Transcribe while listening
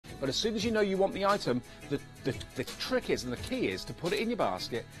But as soon as you know you want the item, the trick is, and the key is, to put it in your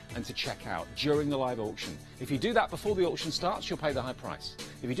basket and to check out during the live auction. If you do that before the auction starts, you'll pay the high price.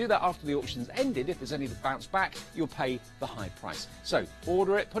 If you do that after the auction's ended, if there's any that bounce back, you'll pay the high price. So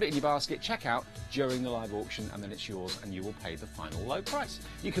order it, put it in your basket, check out during the live auction, and then it's yours and you will pay the final low price.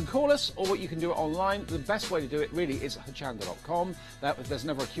 You can call us, or you can do it online. The best way to do it really is hochanda.com. There's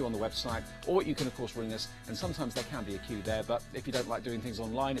never a queue on the website, or you can of course ring us, and sometimes there can be a queue there, but if you don't like doing things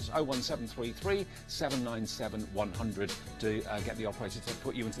online, it's 01733 797 100 to get the operator to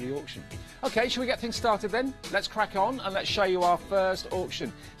put you into the auction. Okay, shall we get things started then? Let's crack on and let's show you our first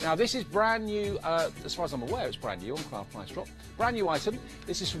auction. Now this is brand new, as far as I'm aware it's brand new on Craft Price Drop. Brand new item.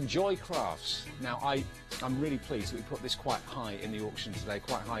 This is from Joy Crafts. Now I'm really pleased that we put this quite high in the auction today,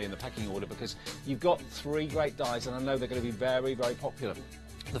 quite high in the pecking order, because you've got 3 great dies and I know they're going to be very, very popular.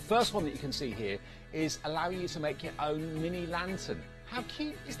 The first one that you can see here is allowing you to make your own mini lantern. How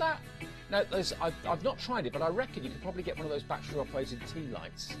cute is that? Now, I've not tried it, but I reckon you could probably get one of those battery-operated tea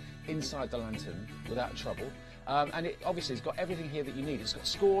lights inside the lantern without trouble. And it obviously has got everything here that you need. It's got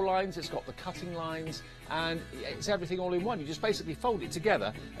score lines, it's got the cutting lines, and it's everything all in one. You just basically fold it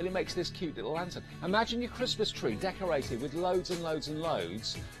together and it makes this cute little lantern. Imagine your Christmas tree decorated with loads and loads and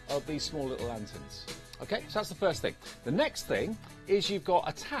loads of these small little lanterns. Okay, so that's the first thing. The next thing is you've got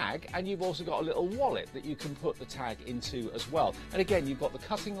a tag, and you've also got a little wallet that you can put the tag into as well. And again, you've got the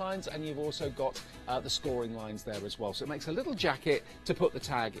cutting lines and you've also got the scoring lines there as well. So it makes a little jacket to put the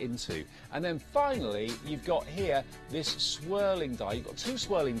tag into. And then finally, you've got here this swirling die. You've got 2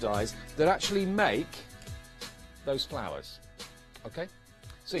 swirling dies that actually make those flowers. Okay,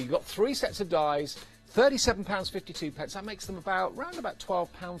 so you've got 3 sets of dies. £37.52. That makes them round about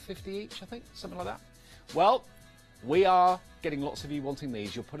 £12.50 each, I think, something like that. Well, we are getting lots of you wanting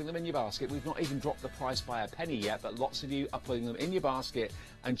these. You're putting them in your basket. We've not even dropped the price by a penny yet, but lots of you are putting them in your basket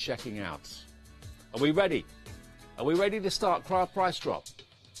and checking out. Are we ready? Are we ready to start Craft Price Drop?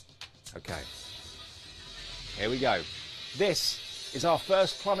 Okay. Here we go. This is our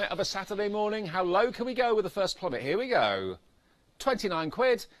first plummet of a Saturday morning. How low can we go with the first plummet? Here we go. 29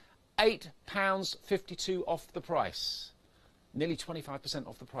 quid, £8.52 off the price. Nearly 25%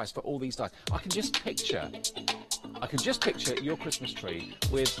 off the price for all these dies. I can just picture your Christmas tree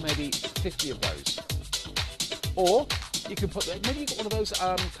with maybe 50 of those. Or you can put, maybe you got one of those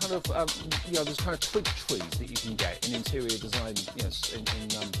those kind of twig trees that you can get in interior design, in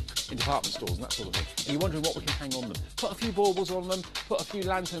department stores and that sort of thing. And you're wondering what we can hang on them. Put a few baubles on them, put a few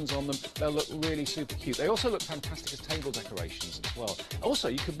lanterns on them. They'll look really super cute. They also look fantastic as table decorations as well. Also,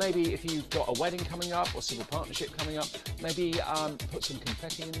 you could maybe, if you've got a wedding coming up or civil partnership coming up, maybe put some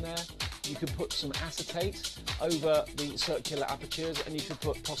confetti in there. You could put some acetate over the circular apertures, and you could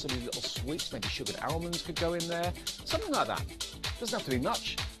put possibly little sweets, maybe sugared almonds could go in there, something like that. Doesn't have to be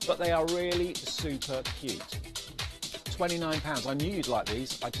much, but they are really super cute. £29. I knew you'd like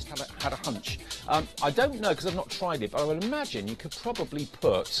these. I just had a hunch. I don't know because I've not tried it, but I would imagine you could probably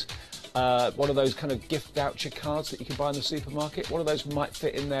put one of those kind of gift voucher cards that you can buy in the supermarket. One of those might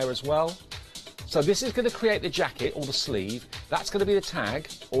fit in there as well. So this is going to create the jacket or the sleeve. That's going to be the tag,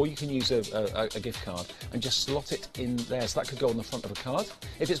 or you can use a gift card and just slot it in there. So that could go on the front of a card.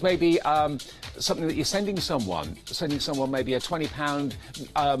 If it's maybe something that you're sending someone maybe a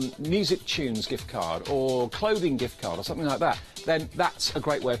 £20 music tunes gift card or clothing gift card or something like that, then that's a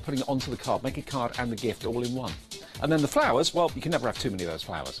great way of putting it onto the card. Make a card and the gift all in one. And then the flowers, well, you can never have too many of those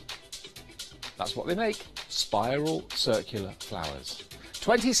flowers. That's what they make, spiral circular flowers.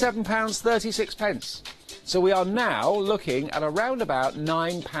 £27.36. So we are now looking at around about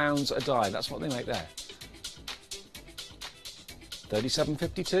 £9 a die. That's what they make there.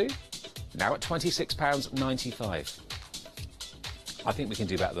 £37.52. Now at £26.95. I think we can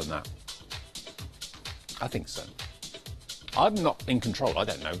do better than that. I think so. I'm not in control. I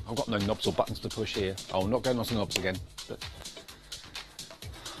don't know. I've got no knobs or buttons to push here. Oh, I'm not going on to knobs again. But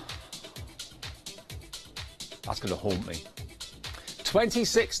that's going to haunt me.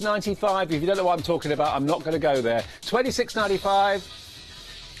 £26.95. If you don't know what I'm talking about, I'm not going to go there. £26.95.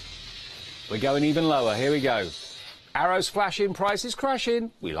 We're going even lower. Here we go. Arrows flashing, prices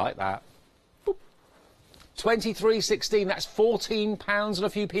crashing. We like that. Boop. £23.16. That's £14 and a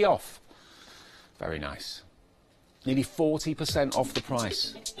few p off. Very nice. Nearly 40% off the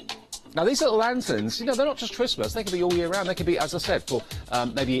price. Now, these little lanterns, they're not just Christmas. They can be all year round. They can be, as I said, for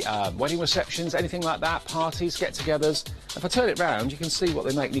maybe wedding receptions, anything like that, parties, get-togethers. If I turn it round, you can see what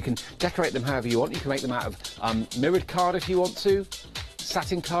they make. You can decorate them however you want. You can make them out of mirrored card if you want to,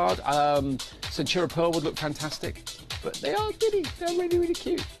 satin card. Centura pearl would look fantastic. But they are giddy. They're really, really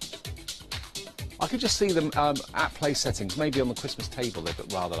cute. I could just see them at place settings, maybe on the Christmas table. They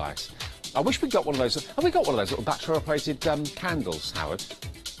look rather nice. I wish we'd got one of those. Have we got one of those little battery-operated candles, Howard?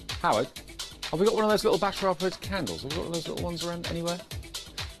 Howard, have we got one of those little battery-operated candles? Have we got one of those little ones around anywhere?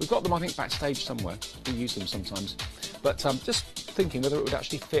 We've got them, I think, backstage somewhere. We use them sometimes. But just thinking whether it would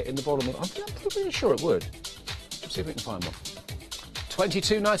actually fit in the bottom of... I'm pretty sure it would. Let's see if we can find one.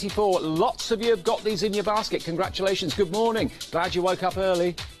 22.94. Lots of you have got these in your basket. Congratulations. Good morning. Glad you woke up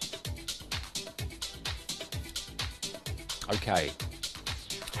early. OK.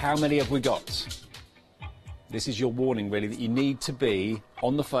 How many have we got? This is your warning, really, that you need to be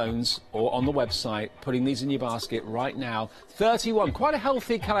on the phones or on the website putting these in your basket right now. 31. Quite a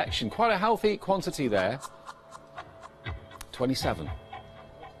healthy collection. Quite a healthy quantity there. 27.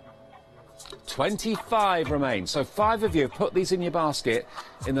 25 remain. So 5 of you have put these in your basket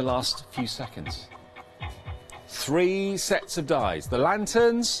in the last few seconds. 3 sets of dies. The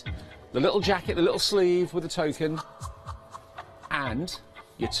lanterns, the little jacket, the little sleeve with a token, and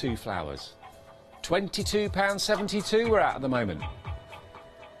your 2 flowers. £22.72 we're at the moment.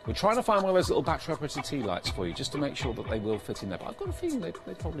 We're trying to find one of those little battery-operated tea lights for you, just to make sure that they will fit in there. But I've got a feeling they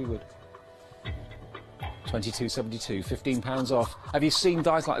probably would. £22.72, £15 off. Have you seen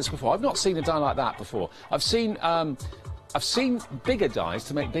dies like this before? I've not seen a die like that before. I've seen bigger dies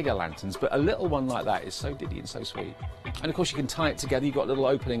to make bigger lanterns, but a little one like that is so diddy and so sweet. And of course you can tie it together. You've got a little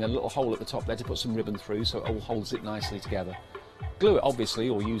opening, a little hole at the top there to put some ribbon through, so it all holds it nicely together. Glue it, obviously,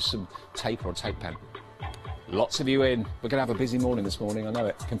 or use some tape or a tape pen. Lots of you in. We're going to have a busy morning this morning, I know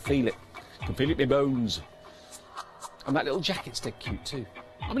it. Can feel it. Can feel it in my bones. And that little jacket's dead cute too.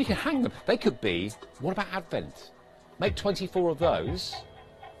 I mean, you can hang them. They could be... What about Advent? Make 24 of those.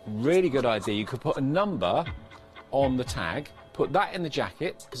 Really good idea. You could put a number on the tag, put that in the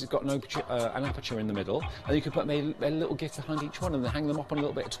jacket, because it's got an aperture in the middle, and you could put a little gift behind each one and then hang them up on a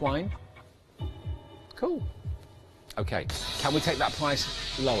little bit of twine. Cool. OK, can we take that price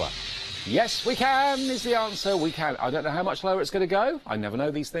lower? Yes, we can, is the answer. We can. I don't know how much lower it's going to go. I never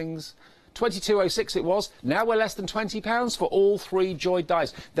know these things. 22.06 it was. Now we're less than £20 for all 3 Joy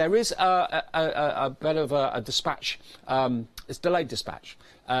dies. There is a bit of a dispatch. It's delayed dispatch.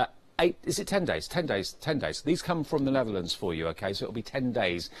 10 days? 10 days. 10 days. These come from the Netherlands for you, OK? So it'll be 10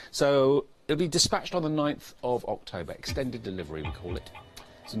 days. So it'll be dispatched on the 9th of October. Extended delivery, we call it.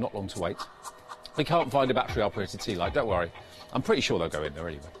 So not long to wait. We can't find a battery-operated tea light, don't worry. I'm pretty sure they'll go in there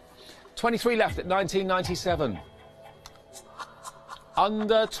anyway. 23 left at 19.97.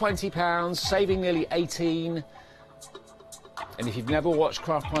 Under £20, saving nearly 18. And if you've never watched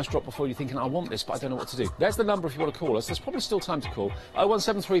Craft Price Drop before, you're thinking, I want this, but I don't know what to do. There's the number if you want to call us. There's probably still time to call.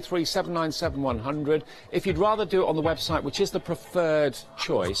 01733 797 100. If you'd rather do it on the website, which is the preferred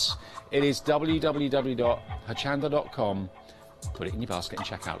choice, it is www.hochanda.com. Put it in your basket and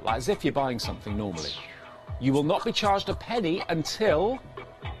check out, like as if you're buying something normally. You will not be charged a penny until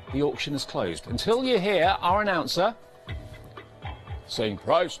the auction is closed. Until you hear our announcer saying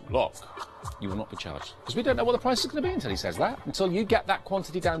price lock, you will not be charged. Because we don't know what the price is going to be until he says that. Until you get that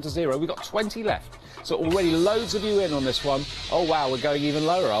quantity down to 0. We've got 20 left. So already loads of you in on this one. Oh wow, we're going even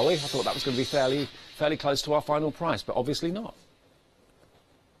lower, are we? I thought that was going to be fairly close to our final price, but obviously not.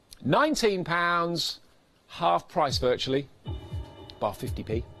 £19, half price virtually. Bar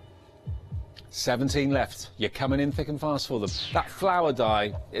 50p. 17 left. You're coming in thick and fast for them. That flower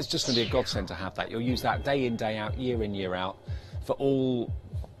die, it's just going to be a godsend to have that. You'll use that day in, day out, year in, year out, for all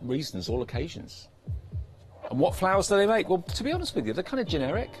reasons, all occasions. And what flowers do they make? Well, to be honest with you, they're kind of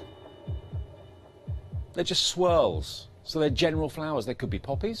generic. They're just swirls. So they're general flowers. They could be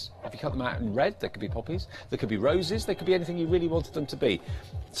poppies. If you cut them out in red, they could be poppies. They could be roses. They could be anything you really wanted them to be.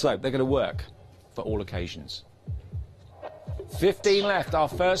 So they're going to work for all occasions. 15 left, our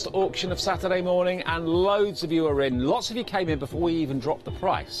first auction of Saturday morning, and loads of you are in. Lots of you came in before we even dropped the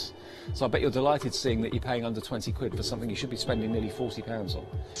price. So I bet you're delighted seeing that you're paying under 20 quid for something you should be spending nearly £40 on.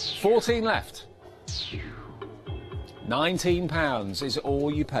 14 left. £19 is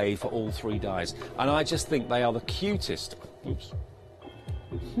all you pay for all 3 dies. And I just think they are the cutest. Oops.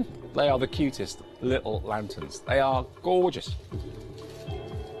 They are the cutest little lanterns. They are gorgeous.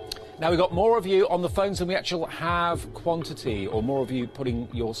 Now, we've got more of you on the phones than we actually have quantity, or more of you putting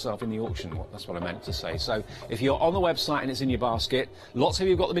yourself in the auction. That's what I meant to say. So if you're on the website and it's in your basket, lots of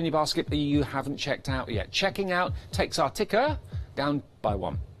you have got them in your basket that you haven't checked out yet. Checking out takes our ticker down by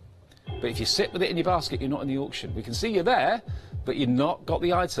 1. But if you sit with it in your basket, you're not in the auction. We can see you're there, but you've not got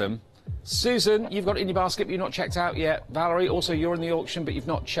the item. Susan, you've got it in your basket, but you're not checked out yet. Valerie, also you're in the auction, but you've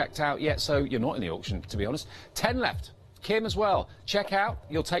not checked out yet, so you're not in the auction, to be honest. 10 left. Kim as well. Check out.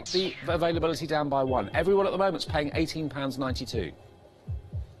 You'll take the availability down by 1. Everyone at the moment's paying £18.92.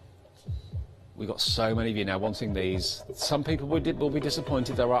 We've got so many of you now wanting these. Some people will be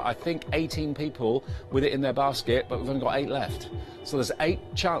disappointed. There are, I think, 18 people with it in their basket, but we've only got 8 left. So there's 8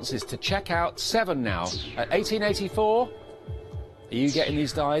 chances to check out. 7 now. At 1884, are you getting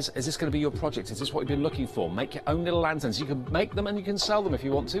these dies? Is this going to be your project? Is this what you've been looking for? Make your own little lanterns. You can make them and you can sell them if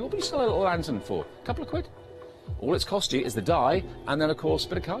you want to. What would you sell a little lantern for? A couple of quid? All it's cost you is the die and then, of course, a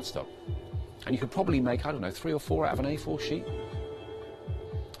bit of cardstock. And you could probably make, I don't know, 3 or 4 out of an A4 sheet.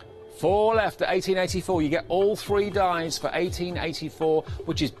 4 left at 1884. You get all 3 dies for 1884,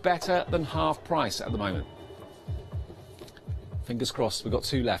 which is better than half price at the moment. Fingers crossed, we've got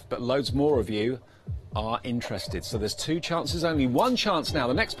 2 left, but loads more of you are interested. So there's 2 chances only. 1 chance now.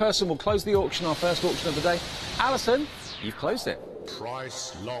 The next person will close the auction, our first auction of the day. Alison, you've closed it.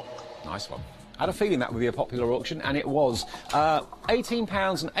 Price lock. Nice one. I had a feeling that would be a popular auction, and it was.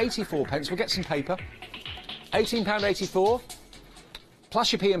 £18.84. We'll get some paper. £18.84.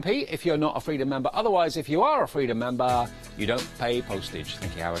 Plus your P&P if you're not a Freedom member. Otherwise, if you are a Freedom member, you don't pay postage.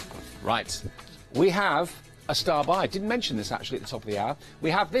 Thank you, Howard. Right. We have a star buy. Didn't mention this actually at the top of the hour. We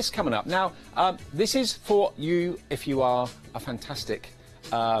have this coming up. Now, this is for you if you are a fantastic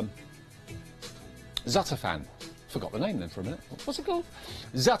Zutter fan. Forgot the name then for a minute. What's it called?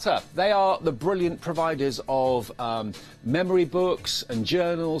 Zutter. They are the brilliant providers of memory books and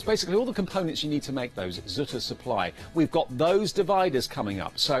journals, basically all the components you need to make those. Zutter supply. We've got those dividers coming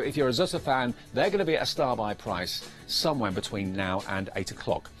up. So if you're a Zutter fan, they're going to be at a star buy price somewhere between now and 8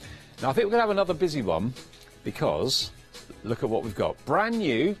 o'clock. Now I think we're going to have another busy one because look at what we've got. Brand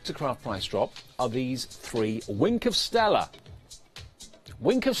new to Craft Price Drop are these 3 Wink of Stella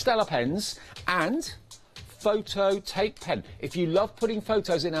pens and photo tape pen. If you love putting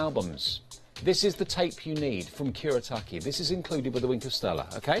photos in albums, this is the tape you need from Kuretake. This is included with the Wink of Stella,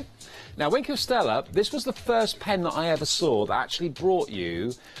 okay? Now, Wink of Stella, this was the first pen that I ever saw that actually brought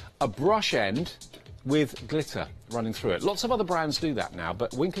you a brush end with glitter running through it. Lots of other brands do that now,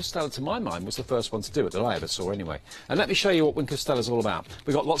 but Wink of Stella, to my mind, was the first one to do it that I ever saw anyway. And let me show you what Wink of Stella's all about.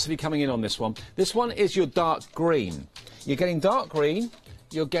 We've got lots of you coming in on this one. This one is your dark green. You're getting dark green,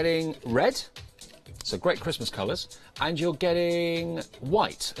 you're getting red, so great Christmas colours, and you're getting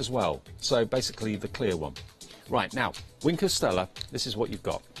white as well, so basically the clear one. Right, now, Wink of Stella, this is what you've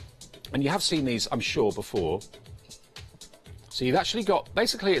got. And you have seen these, I'm sure, before. So you've actually got,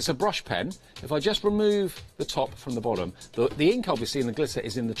 basically it's a brush pen. If I just remove the top from the bottom, the ink obviously and the glitter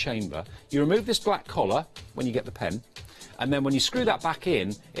is in the chamber. You remove this black collar when you get the pen, and then when you screw that back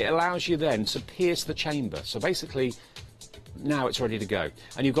in, it allows you then to pierce the chamber. So basically, now it's ready to go.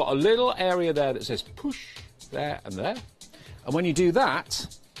 And you've got a little area there that says push, there and there. And when you do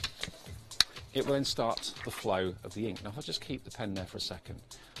that, it will then start the flow of the ink. Now if I just keep the pen there for a second.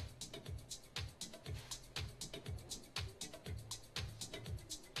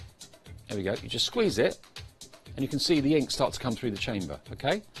 There we go, you just squeeze it and you can see the ink start to come through the chamber,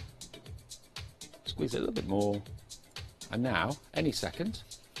 okay? Squeeze it a little bit more. And now, any second,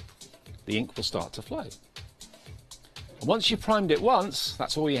 the ink will start to flow. And once you've primed it once,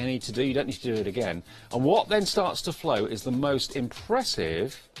 that's all you need to do. You don't need to do it again. And what then starts to flow is the most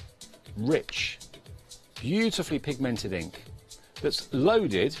impressive, rich, beautifully pigmented ink that's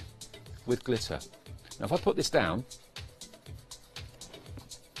loaded with glitter. Now, if I put this down,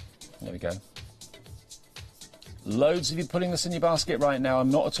 there we go. Loads of you putting this in your basket right now.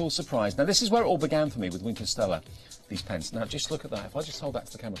 I'm not at all surprised. Now, this is where it all began for me with Wink of Stella. These pens. Now just look at that. If I just hold that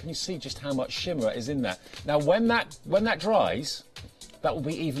to the camera, can you see just how much shimmer is in that? Now when that dries, that will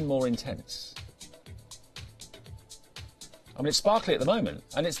be even more intense. I mean, it's sparkly at the moment,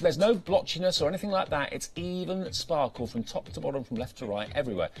 and there's no blotchiness or anything like that. It's even sparkle from top to bottom, from left to right,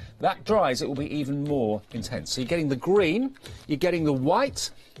 everywhere. That dries, it will be even more intense. So you're getting the green, you're getting the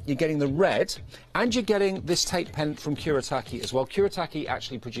white, you're getting the red, and you're getting this tape pen from Kuretake as well. Kuretake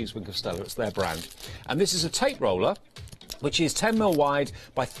actually produce Wink of Stella, it's their brand. And this is a tape roller, which is 10mm wide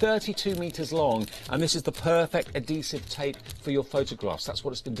by 32 metres long, and this is the perfect adhesive tape for your photographs. That's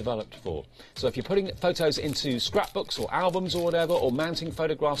what it's been developed for. So if you're putting photos into scrapbooks or albums or whatever, or mounting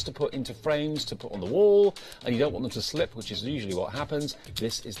photographs to put into frames to put on the wall, and you don't want them to slip, which is usually what happens,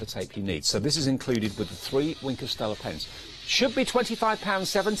 this is the tape you need. So this is included with the 3 Wink of Stella pens. Should be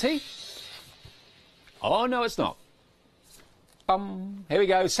 £25.70. Oh, no, it's not. Here we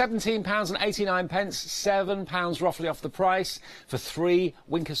go, £17.89, £7 roughly off the price for 3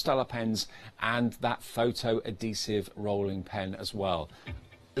 Wink of Stella pens and that photo adhesive rolling pen as well.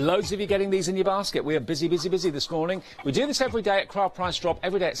 Loads of you getting these in your basket. We are busy, busy, busy this morning. We do this every day at Craft Price Drop,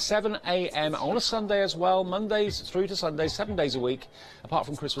 every day at 7 a.m. on a Sunday as well, Mondays through to Sundays, 7 days a week. Apart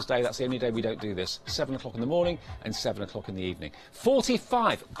from Christmas Day, that's the only day we don't do this. 7 o'clock in the morning and 7 o'clock in the evening.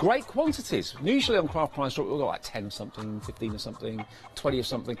 45 great quantities. Usually on Craft Price Drop, we've got like 10 of something, 15 of something, 20 of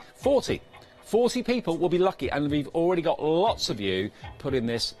something, 40. 40 people will be lucky, and we've already got lots of you putting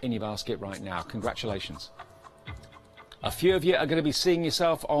this in your basket right now. Congratulations. A few of you are going to be seeing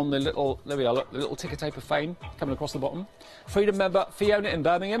yourself on the little, there we are, look, the little ticker tape of fame coming across the bottom. Freedom member Fiona in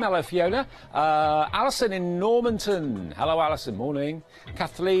Birmingham. Hello, Fiona. Alison in Normanton. Hello, Alison. Morning.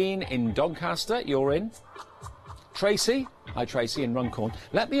 Kathleen in Doncaster. You're in. Tracy. Hi, Tracy in Runcorn.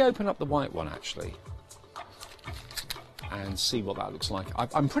 Let me open up the white one, actually, and see what that looks like.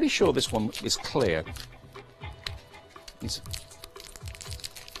 I'm pretty sure this one is clear.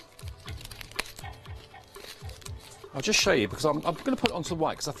 I'll just show you, because I'm going to put it onto the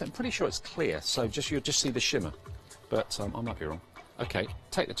white, because I'm pretty sure it's clear, so you'll just see the shimmer. But I might be wrong. OK,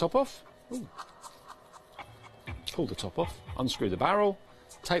 take the top off. Ooh. Pull the top off, unscrew the barrel,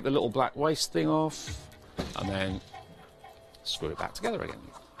 take the little black waste thing off, and then screw it back together again.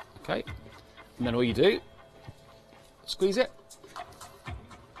 OK, and then all you do, squeeze it,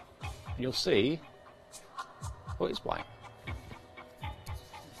 you'll see, oh, it's white.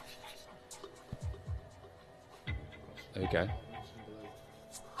 There we go.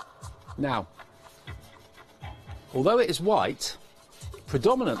 Now, although it is white,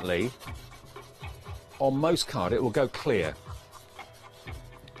 predominantly on most card it will go clear.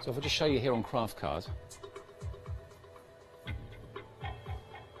 So if I just show you here on Craft Card,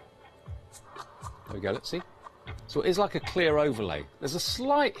 there we go, let's see. So it is like a clear overlay. There's a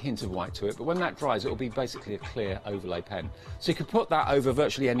slight hint of white to it, but when that dries, it will be basically a clear overlay pen. So you could put that over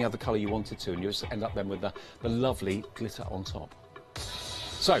virtually any other colour you wanted to, and you'll just end up then with the lovely glitter on top.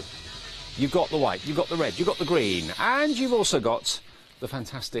 So you've got the white, you've got the red, you've got the green, and you've also got the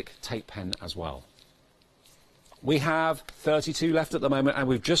fantastic tape pen as well. We have 32 left at the moment, and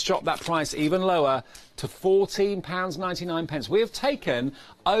we've just dropped that price even lower to £14.99. We have taken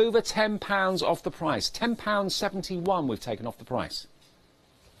over £10 off the price. £10.71 we've taken off the price.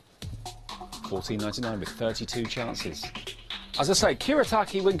 £14.99 with 32 chances. As I say,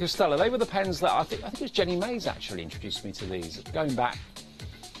 Kuretake, Wink of Stella, they were the pens that I think it was Jenny Mays actually introduced me to these, going back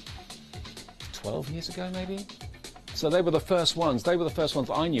 12 years ago maybe. So they were the first ones. They were the first ones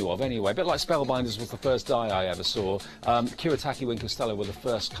I knew of anyway. A bit like Spellbinders was the first die I ever saw. Kuretake, Wink of Stella were the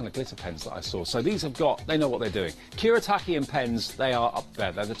first kind of glitter pens that I saw. So these have got, they know what they're doing. Kuretake and pens, they are up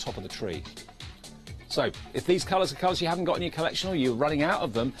there. They're the top of the tree. So if these colours are colours you haven't got in your collection or you're running out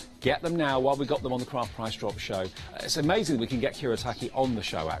of them, get them now while we've got them on the Craft Price Drop show. It's amazing we can get Kuretake on the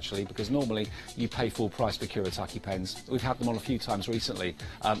show, actually, because normally you pay full price for Kuretake pens. We've had them on a few times recently.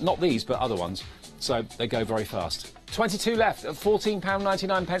 Not these, but other ones. So they go very fast. 22 left at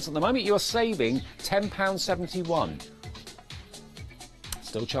 £14.99. At the moment, you're saving £10.71.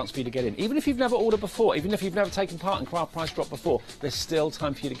 Still a chance for you to get in. Even if you've never ordered before, even if you've never taken part in Craft Price Drop before, there's still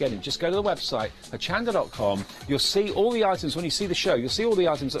time for you to get in. Just go to the website, hochanda.com. You'll see all the items. When you see the show, you'll see all the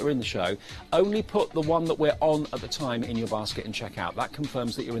items that are in the show. Only put the one that we're on at the time in your basket and check out. That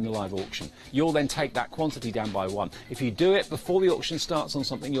confirms that you're in the live auction. You'll then take that quantity down by one. If you do it before the auction starts on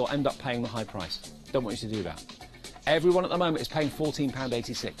something, you'll end up paying the high price. Don't want you to do that. Everyone at the moment is paying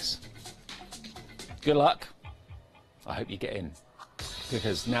 £14.86. Good luck. I hope you get in,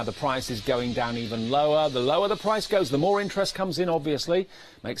 because now the price is going down even lower. The lower the price goes, the more interest comes in, obviously.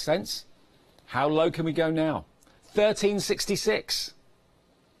 Makes sense. How low can we go now? £13.66.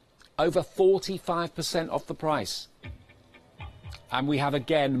 Over 45% off the price. And we have,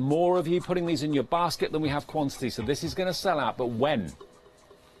 again, more of you putting these in your basket than we have quantity. So this is going to sell out, but when?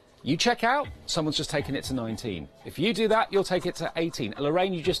 You check out, someone's just taken it to 19. If you do that, you'll take it to 18.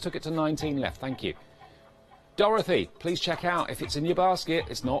 Lorraine, you just took it to 19 left. Thank you. Dorothy, please check out. If it's in your basket,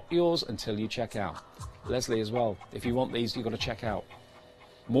 it's not yours until you check out. Leslie as well. If you want these, you've got to check out.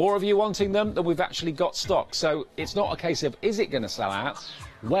 More of you wanting them than we've actually got stock. So it's not a case of, is it going to sell out?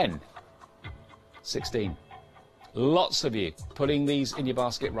 When? 16. Lots of you putting these in your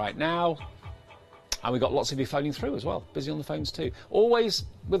basket right now. And we've got lots of you phoning through as well. Busy on the phones too. Always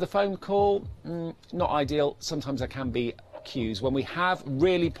with a phone call, not ideal. Sometimes there can be queues. When we have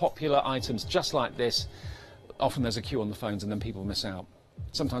really popular items just like this, often there's a queue on the phones and then people miss out.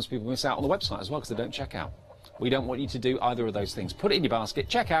 Sometimes people miss out on the website as well because they don't check out. We don't want you to do either of those things. Put it in your basket,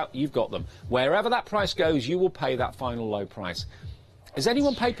 check out, you've got them. Wherever that price goes, you will pay that final low price. Has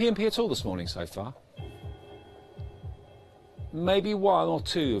anyone paid P&P at all this morning so far? Maybe one or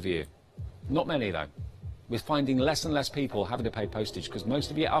two of you. Not many though. We're finding less and less people having to pay postage because most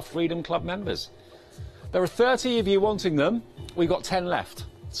of you are Freedom Club members. There are 30 of you wanting them. We've got 10 left,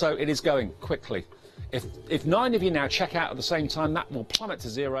 so it is going quickly. If 9 of you now check out at the same time, that will plummet to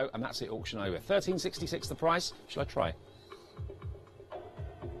 0, and that's it, auction over. £13.66 the price. Shall I try?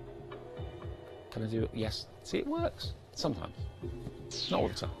 Can I do it? Yes. See, it works. Sometimes. Not all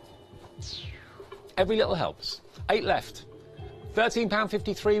the time. Every little helps. 8 left.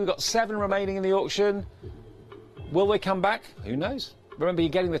 £13.53. We've got 7 remaining in the auction. Will they come back? Who knows? Remember, you're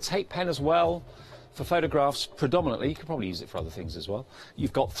getting the tape pen as well for photographs predominantly. You could probably use it for other things as well.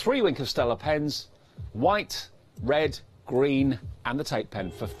 You've got 3 Wink of Stella pens, white, red, green, and the tape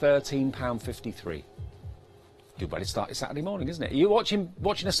pen for £13.53. Good way to start your Saturday morning, isn't it? Are you watching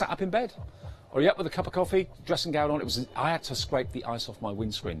us sat up in bed? Or are you up with a cup of coffee, dressing gown on? I had to scrape the ice off my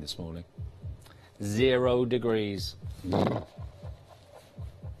windscreen this morning. 0 degrees.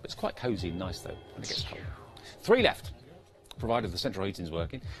 It's quite cosy and nice though when it gets cold. 3 left, provided the central heating's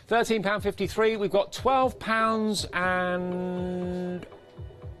working. £13.53. We've got £12 and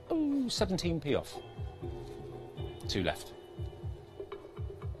 17p off. 2 left.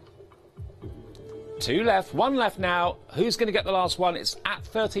 2 left. 1 left now. Who's going to get the last one? It's at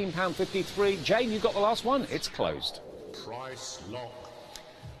 £13.53. Jane, you got the last one. It's closed. Price lock.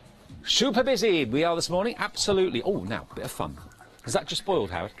 Super busy we are this morning. Absolutely. Oh, now, bit of fun. Is that just boiled,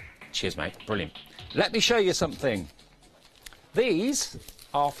 Howard? Cheers, mate. Brilliant. Let me show you something. These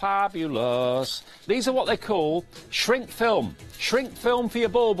are fabulous. These are what they call shrink film. Shrink film for your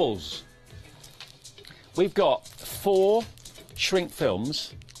baubles. We've got 4 shrink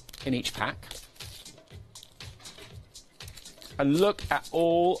films in each pack. And look at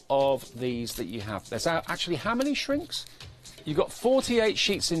all of these that you have. There's actually how many shrinks? You've got 48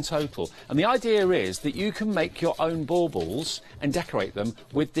 sheets in total, and the idea is that you can make your own baubles and decorate them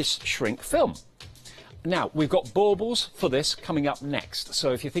with this shrink film. Now, we've got baubles for this coming up next,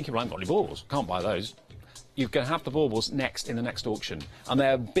 so if you're thinking, well, I haven't got any baubles, can't buy those, you're going to have the baubles next in the next auction, and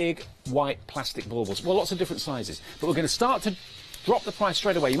they're big white plastic baubles, well, lots of different sizes, but we're going to start to drop the price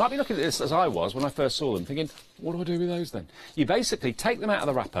straight away. You might be looking at this as I was when I first saw them, thinking, what do I do with those then? You basically take them out of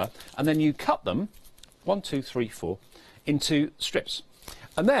the wrapper, and then you cut them, 1, 2, 3, 4, into strips,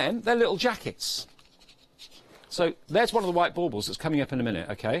 and then they're little jackets. So there's one of the white baubles that's coming up in a minute,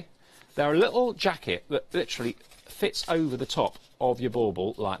 okay? They're a little jacket that literally fits over the top of your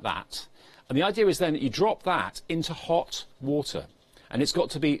bauble like that, and the idea is then that you drop that into hot water, and it's got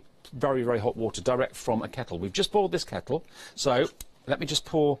to be very, very hot water, direct from a kettle. We've just boiled this kettle, so let me just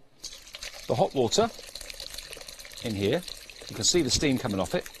pour the hot water in here. You can see the steam coming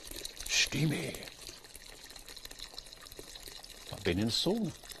off it. Steamy. I've been in a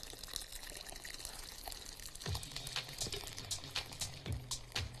sauna.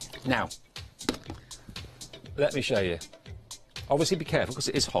 Now, let me show you. Obviously be careful because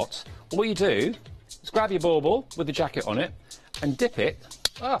it is hot. All you do is grab your bauble with the jacket on it and dip it.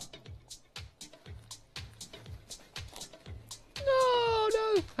 Ah.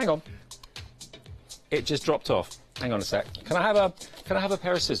 No. Hang on. It just dropped off. Hang on a sec. Can I have a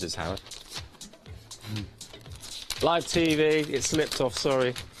pair of scissors, Howard? Live TV, it slipped off,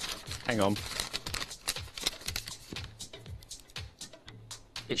 sorry. Hang on.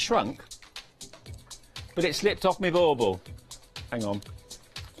 It shrunk, but it slipped off my bauble. Hang on.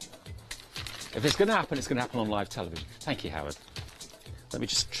 If it's going to happen, it's going to happen on live television. Thank you, Howard. Let me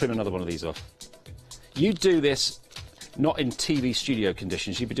just trim another one of these off. You do this not in TV studio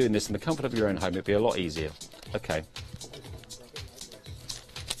conditions. You'd be doing this in the comfort of your own home. It'd be a lot easier. Okay.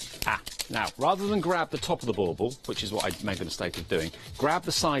 Now, rather than grab the top of the bauble, which is what I made the mistake of doing, grab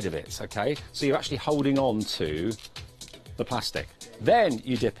the side of it, okay? So you're actually holding on to the plastic. Then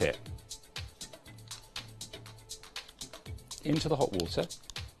you dip it into the hot water.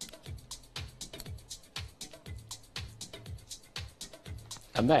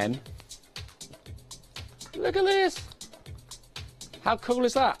 And then, look at this. How cool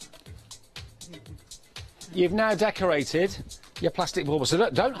is that? You've now decorated your plastic bauble. So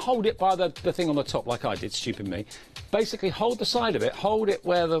don't hold it by the thing on the top like I did, stupid me. Basically hold the side of it, hold it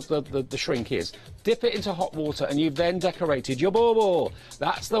where the shrink is, dip it into hot water, and you've then decorated your bauble.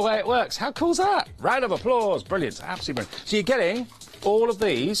 That's the way it works. How cool's that? Round of applause. Brilliant. Absolutely brilliant. So you're getting all of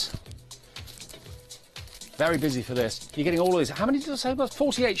these. Very busy for this. You're getting all of these. How many did I say? Well,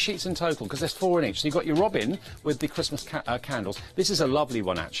 48 sheets in total, because there's 4 in each. So you've got your robin with the Christmas candles. This is a lovely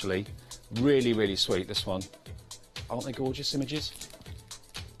one, actually. Really, really sweet, this one. Aren't they gorgeous images?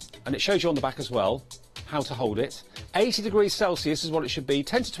 And it shows you on the back as well how to hold it. 80 degrees Celsius is what it should be.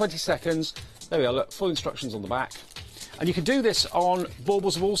 10 to 20 seconds. There we are, look, full instructions on the back. And you can do this on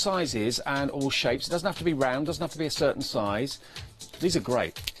baubles of all sizes and all shapes. It doesn't have to be round, doesn't have to be a certain size. These are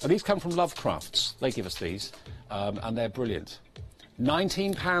great. And these come from Lovecrafts. They give us these, and they're brilliant.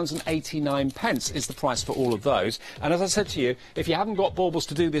 £19.89 is the price for all of those. And as I said to you, if you haven't got baubles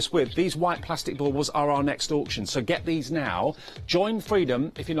to do this with, these white plastic baubles are our next auction. So get these now. Join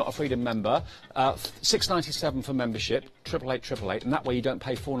Freedom if you're not a Freedom member. £6.97 for membership, 888, and that way you don't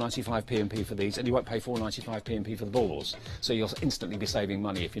pay 4.95 P&P for these, and you won't pay 4.95 P&P for the baubles. So you'll instantly be saving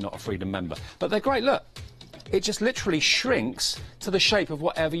money if you're not a Freedom member. But they're great, look. It just literally shrinks to the shape of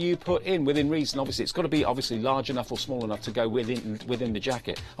whatever you put in within reason. Obviously, it's got to be obviously large enough or small enough to go within the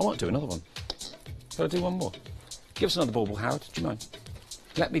jacket. I want to do another one. Got to do one more. Give us another bauble, Howard. Do you mind?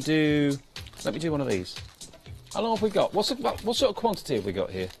 Let me do one of these. How long have we got? What sort of quantity have we got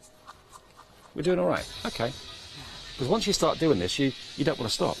here? We're doing all right. Okay. Because once you start doing this, you don't want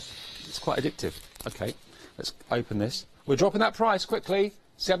to stop. It's quite addictive. Okay. Let's open this. We're dropping that price quickly.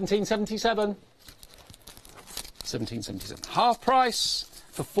 £17.77. £17.77. Half price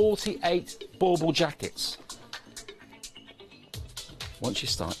for 48 bauble jackets. Once you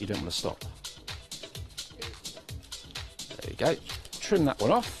start, you don't want to stop. There you go. Trim that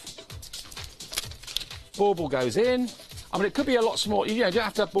one off. Bauble goes in. I mean, it could be a lot smaller. You don't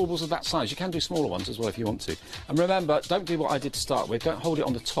have to have baubles of that size. You can do smaller ones as well if you want to. And remember, don't do what I did to start with. Don't hold it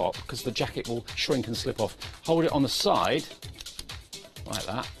on the top because the jacket will shrink and slip off. Hold it on the side, like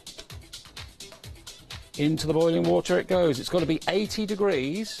that. Into the boiling water it goes. It's got to be 80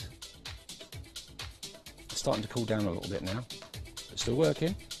 degrees. It's starting to cool down a little bit now. It's still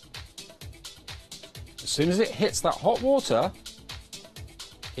working. As soon as it hits that hot water,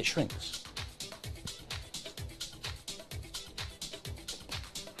 it shrinks.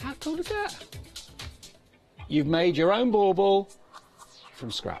 How cool is that? You've made your own bauble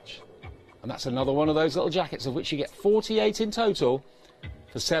from scratch. And that's another one of those little jackets of which you get 48 in total.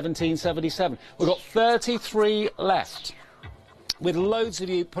 For £17.77. We've got 33 left, with loads of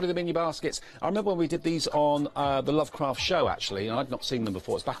you putting them in your baskets. I remember when we did these on the Lovecraft show, actually, and I'd not seen them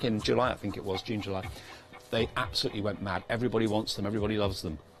before. It's back in July, I think it was, June, July. They absolutely went mad. Everybody wants them. Everybody loves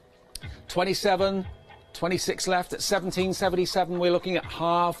them. 26 left at £17.77. We're looking at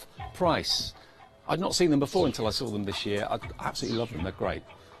half price. I'd not seen them before until I saw them this year. I absolutely love them. They're great.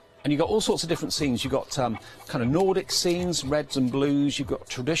 And you've got all sorts of different scenes. You've got kind of Nordic scenes, reds and blues. You've got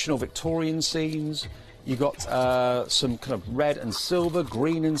traditional Victorian scenes. You've got some kind of red and silver,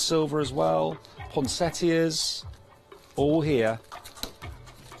 green and silver as well. Poinsettias, all here.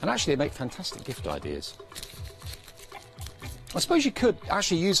 And actually, they make fantastic gift ideas. I suppose you could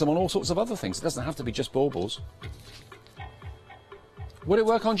actually use them on all sorts of other things. It doesn't have to be just baubles. Would it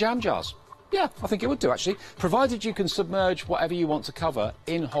work on jam jars? Yeah, I think it would do, actually. Provided you can submerge whatever you want to cover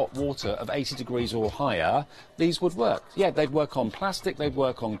in hot water of 80 degrees or higher, these would work. Yeah, they'd work on plastic, they'd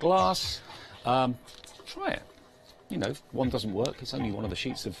work on glass. Try it. You know, if one doesn't work, it's only one of the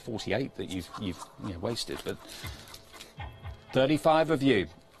sheets of 48 that you've wasted. But 35 of you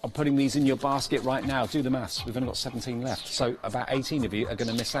are putting these in your basket right now. Do the maths. We've only got 17 left. So about 18 of you are going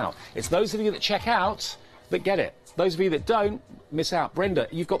to miss out. It's those of you that check out that get it. Those of you that don't, miss out. Brenda,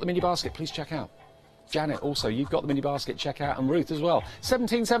 you've got them in your basket. Please check out. Janet, also, you've got them in your basket. Check out. And Ruth as well.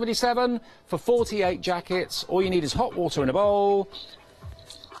 £17.77 for 48 jackets. All you need is hot water in a bowl.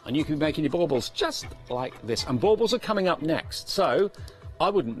 And you can be making your baubles just like this. And baubles are coming up next. So I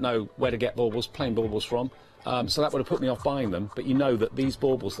wouldn't know where to get baubles, plain baubles from. So that would have put me off buying them. But you know that these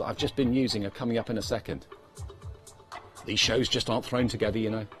baubles that I've just been using are coming up in a second. These shows just aren't thrown together,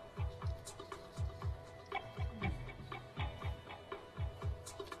 you know.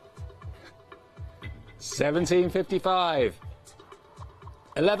 £17.55.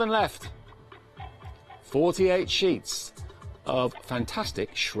 11 left. 48 sheets of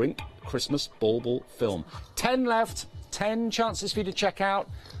fantastic shrink Christmas bauble film. 10 left. 10 chances for you to check out.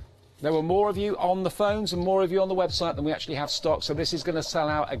 There were more of you on the phones and more of you on the website than we actually have stock, so this is going to sell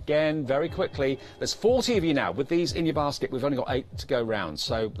out again very quickly. There's 40 of you now with these in your basket. We've only got 8 to go round,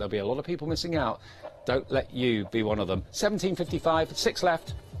 so there'll be a lot of people missing out. Don't let you be one of them. £17.55, 6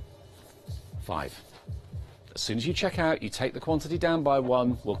 left, 5. As soon as you check out, you take the quantity down by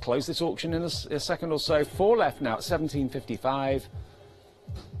 1. We'll close this auction in a second or so. 4 left now at £17.55.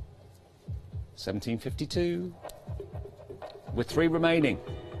 £17.52. With 3 remaining.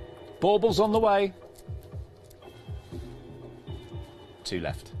 Baubles on the way. 2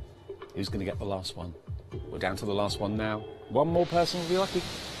 left. Who's going to get the last one? We're down to the last one now. One more person will be lucky.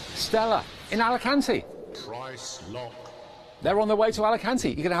 Stella in Alicante. Price lock. They're on their way to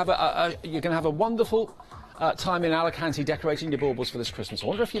Alicante. You're going to have a wonderful time in Alicante decorating your baubles for this Christmas. I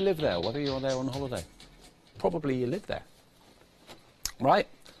wonder if you live there or whether you're there on holiday. probably you live there. Right?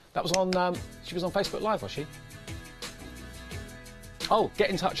 That was on, she was on Facebook Live, was she? Oh,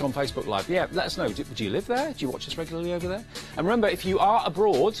 get in touch on Facebook Live. Yeah, let us know. Do you live there? Do you watch us regularly over there? And remember, if you are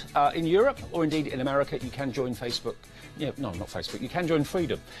abroad in Europe or indeed in America, you can join Facebook. Yeah, no, not Facebook. You can join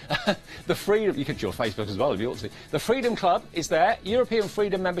Freedom. The Freedom. You could join Facebook as well if you ought to. The Freedom Club is there. European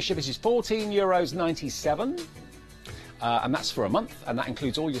Freedom membership is €14.97. And that's for a month, and that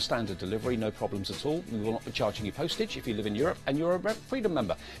includes all your standard delivery, no problems at all. We will not be charging you postage if you live in Europe and you're a Freedom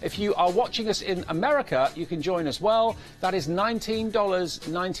member. If you are watching us in America, you can join as well. That is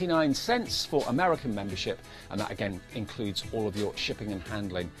 $19.99 for American membership, and that again includes all of your shipping and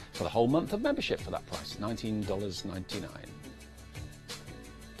handling for the whole month of membership for that price, $19.99.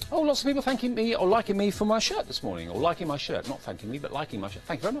 Oh, lots of people thanking me or liking me for my shirt this morning, or liking my shirt, not thanking me, but liking my shirt.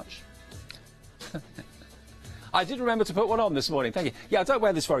 Thank you very much. I did remember to put one on this morning, thank you. Yeah, I don't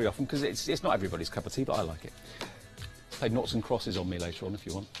wear this very often because it's not everybody's cup of tea, but I like it. Play noughts and crosses on me later on if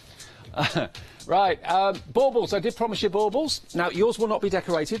you want. Right, baubles. I did promise you baubles. Now, yours will not be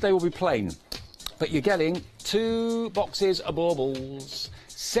decorated, they will be plain. But you're getting 2 boxes of baubles.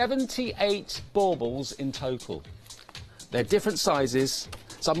 78 baubles in total. They're different sizes.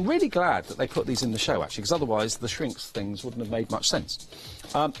 So I'm really glad that they put these in the show, actually, because otherwise the shrinks things wouldn't have made much sense.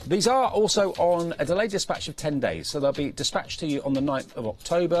 These are also on a delayed dispatch of 10 days, so they'll be dispatched to you on the 9th of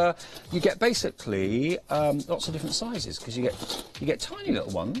October. You get basically lots of different sizes, because you get tiny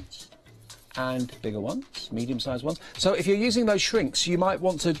little ones and bigger ones, medium-sized ones. So if you're using those shrinks, you might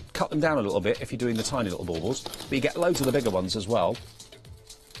want to cut them down a little bit if you're doing the tiny little baubles, but you get loads of the bigger ones as well.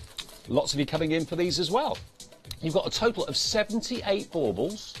 Lots of you coming in for these as well. You've got a total of 78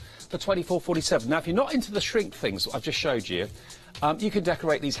 baubles for $24.47. Now, if you're not into the shrink things that I've just showed you, you can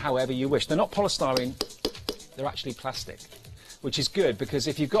decorate these however you wish. They're not polystyrene, they're actually plastic, which is good because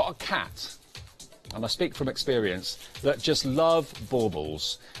if you've got a cat, and I speak from experience, that just love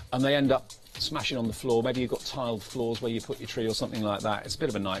baubles and they end up smashing on the floor, maybe you've got tiled floors where you put your tree or something like that, it's a bit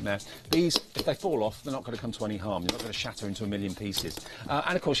of a nightmare. These, if they fall off, they're not going to come to any harm, you're not going to shatter into a million pieces.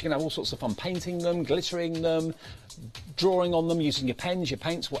 And of course you can have all sorts of fun painting them, glittering them, drawing on them, using your pens, your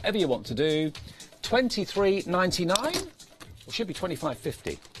paints, whatever you want to do. $23.99, it should be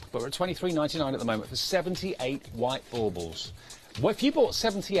 $25.50, but we're at $23.99 at the moment for 78 white baubles. Well, if you bought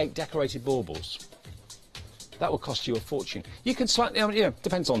 78 decorated baubles, that will cost you a fortune. You can slightly,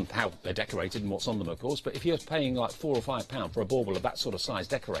 depends on how they're decorated and what's on them, of course, but if you're paying like £4 or £5 for a bauble of that sort of size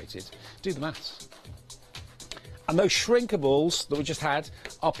decorated, do the maths. And those shrinkables that we just had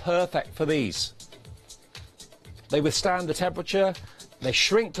are perfect for these. They withstand the temperature, they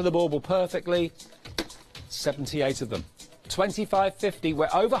shrink to the bauble perfectly, 78 of them. $25.50. We're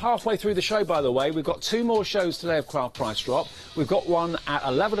over halfway through the show, by the way. We've got 2 more shows today of Craft Price Drop. We've got one at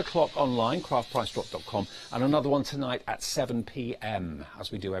 11 o'clock online, craftpricedrop.com, and another one tonight at 7 p.m,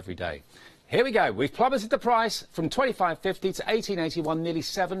 as we do every day. Here we go. We've plummeted the price from $25.50 to $18.81, nearly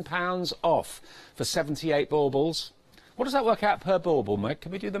 £7 off for 78 baubles. What does that work out per bauble, Meg?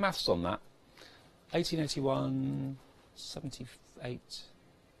 Can we do the maths on that? 18.81, 78,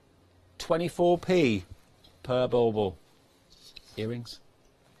 24p per bauble. Earrings?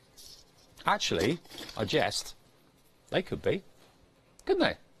 Actually, I jest. They could be, couldn't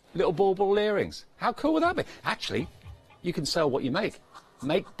they? Little bauble earrings. How cool would that be? Actually, you can sell what you make.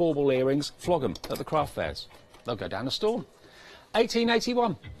 Make bauble earrings, flog them at the craft fairs. They'll go down a storm.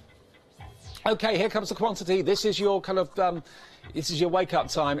 18.81. Okay, here comes the quantity. This is your kind of, this is your wake-up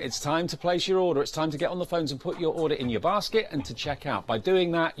time. It's time to place your order. It's time to get on the phones and put your order in your basket and to check out. By doing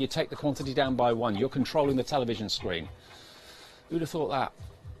that, you take the quantity down by 1. You're controlling the television screen. Who'd have thought that?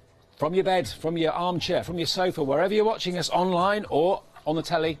 From your bed, from your armchair, from your sofa, wherever you're watching us online or on the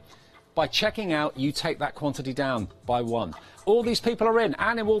telly, by checking out, you take that quantity down by 1. All these people are in.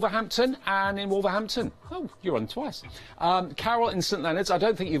 Anne in Wolverhampton. Anne in Wolverhampton. Oh, you're on twice. Carol in St Leonard's. I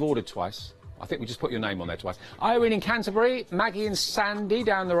don't think you've ordered twice. I think we just put your name on there twice. Irene in Canterbury. Maggie in Sandy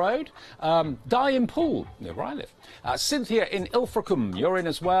down the road. Di in Poole, near where I live. Cynthia in Ilfracombe. You're in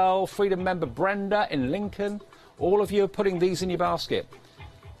as well. Freedom member Brenda in Lincoln. All of you are putting these in your basket.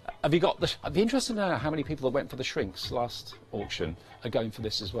 Have you got the... I'd be interested to know how many people that went for the shrinks last auction are going for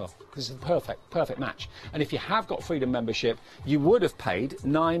this as well. Because it's a perfect match. And if you have got Freedom membership, you would have paid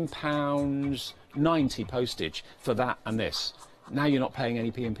 £9.90 postage for that and this. Now you're not paying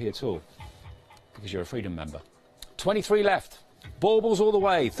any P&P at all because you're a Freedom member. 23 left. Baubles all the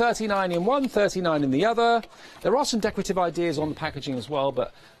way. 39 in one, 39 in the other. There are some decorative ideas on the packaging as well,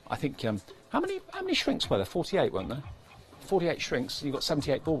 but I think... How many shrinks were there? 48, weren't there? 48 shrinks, you've got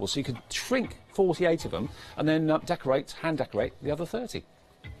 78 baubles, so you could shrink 48 of them and then hand decorate the other 30.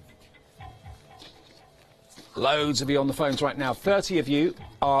 Loads of you on the phones right now. 30 of you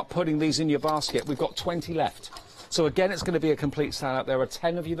are putting these in your basket. We've got 20 left. So again, it's going to be a complete sellout. There are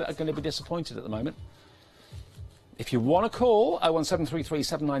 10 of you that are going to be disappointed at the moment. If you want to call 01733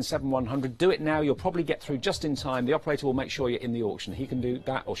 797 100, do it now. You'll probably get through just in time. The operator will make sure you're in the auction. He can do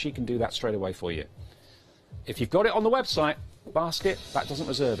that, or she can do that straight away for you. If you've got it on the website, basket, that doesn't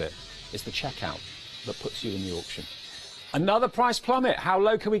reserve it. It's the checkout that puts you in the auction. Another price plummet. How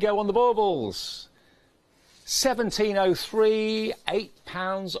low can we go on the baubles? 17.03,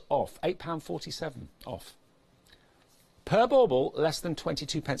 £8 off, £8.47 off. Per bauble, less than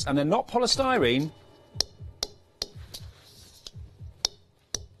 22 pence. And they're not polystyrene.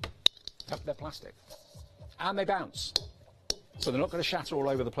 They're plastic. And they bounce. So they're not going to shatter all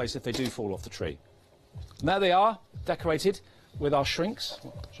over the place if they do fall off the tree. And there they are, decorated with our shrinks.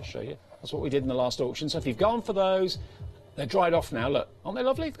 I'll just show you. That's what we did in the last auction. So if you've gone for those, they're dried off now. Look, aren't they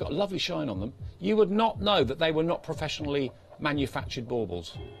lovely? They've got a lovely shine on them. You would not know that they were not professionally manufactured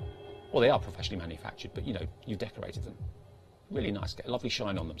baubles. Well, they are professionally manufactured, but, you know, you decorated them. Really nice, get a lovely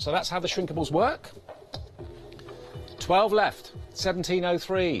shine on them. So that's how the shrinkables work. 12 left,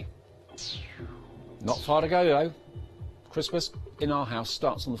 17.03. Not far to go, though. Christmas in our house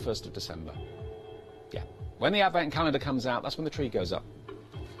starts on the 1st of December. Yeah. When the Advent calendar comes out, that's when the tree goes up.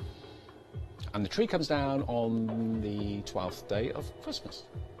 And the tree comes down on the 12th day of Christmas.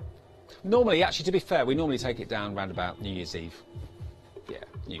 Normally, actually, to be fair, we normally take it down round about New Year's Eve. Yeah,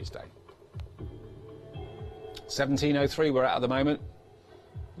 New Year's Day. 17.03 we're at the moment.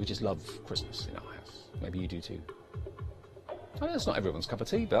 We just love Christmas in our house. Maybe you do too. I know it's not everyone's cup of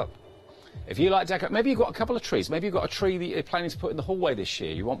tea, but if you like decorate, maybe you've got a couple of trees. Maybe you've got a tree that you're planning to put in the hallway this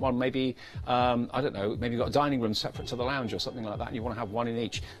year. You want one, maybe, I don't know, maybe you've got a dining room separate to the lounge or something like that, and you want to have one in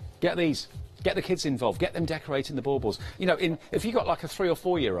each. Get these. Get the kids involved. Get them decorating the baubles. You know, if you've got like a 3 or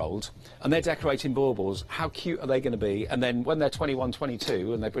 4 year old and they're decorating baubles, how cute are they going to be? And then when they're 21,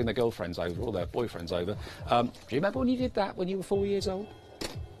 22 and they bring their girlfriends over or their boyfriends over, do you remember when you did that when you were 4 years old?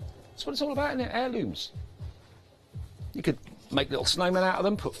 That's what it's all about, isn't it? Heirlooms. You could make little snowmen out of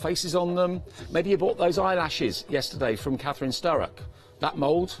them, put faces on them. Maybe you bought those eyelashes yesterday from Catherine Sturrock. That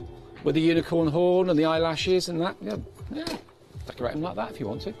mould with the unicorn horn and the eyelashes and that. Yeah. Decorate them like that if you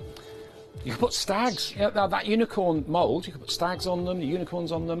want to. You can put stags. Yeah, that unicorn mould, you can put stags on them, the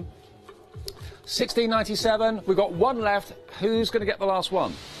unicorns on them. 16.97. We've got one left. Who's going to get the last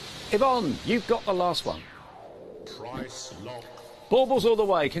one? Yvonne, you've got the last one. Price lock. Baubles all the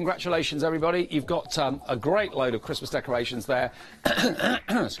way. Congratulations, everybody. You've got a great load of Christmas decorations there.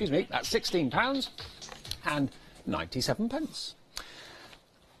 Excuse me. That's £16 and 97 pence.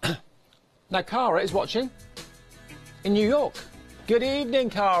 Now, Cara is watching in New York. Good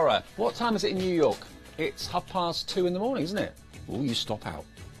evening, Cara. What time is it in New York? It's 2:30 in the morning, isn't it? Oh, you stop out.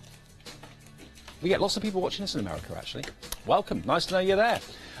 We get lots of people watching us in America, actually. Welcome. Nice to know you're there.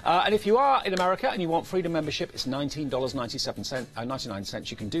 And if you are in America and you want Freedom membership, it's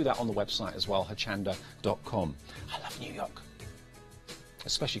 $19.99. You can do that on the website as well, Hochanda.com. I love New York.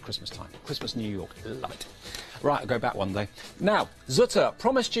 Especially Christmas time. Christmas, New York. Love it. Right, I'll go back one day. Now, Zutter.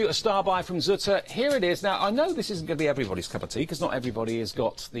 Promised you a star buy from Zutter. Here it is. Now, I know this isn't going to be everybody's cup of tea, because not everybody has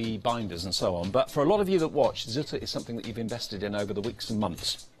got the binders and so on. But for a lot of you that watch, Zutter is something that you've invested in over the weeks and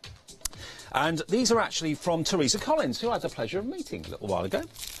months. And these are actually from Teresa Collins, who I had the pleasure of meeting a little while ago.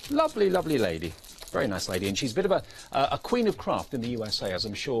 Lovely, lovely lady. Very nice lady. And she's a bit of a queen of craft in the USA, as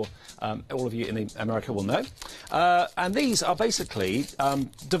I'm sure all of you in America will know. And these are basically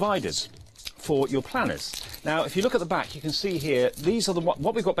dividers for your planners. Now, if you look at the back, you can see here, these are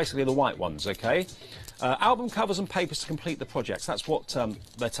what we've got basically are the white ones, OK? Album covers and papers to complete the projects. That's what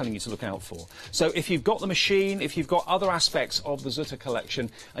they're telling you to look out for. So if you've got the machine, if you've got other aspects of the Zutter collection,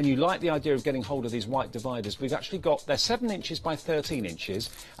 and you like the idea of getting hold of these white dividers, we've actually got, they're 7 inches by 13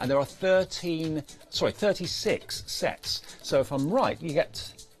 inches, and there are 36 sets. So if I'm right, you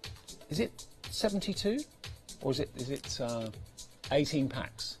get, is it 72? Or is it 18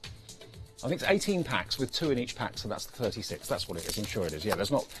 packs? I think it's 18 packs with 2 in each pack, so that's the 36. That's what it is. I'm sure it is. Yeah,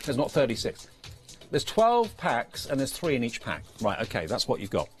 there's not 36. There's 12 packs and there's 3 in each pack. Right, OK, that's what you've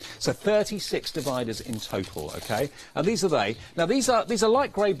got. So 36 dividers in total, OK? And these are they. Now, these are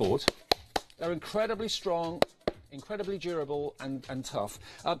light grey board. They're incredibly strong, incredibly durable and tough.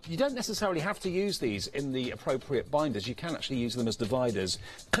 You don't necessarily have to use these in the appropriate binders. You can actually use them as dividers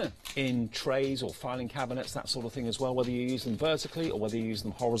in trays or filing cabinets, that sort of thing as well. Whether you use them vertically or whether you use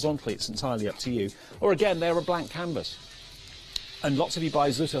them horizontally, it's entirely up to you. Or again, they're a blank canvas. And lots of you buy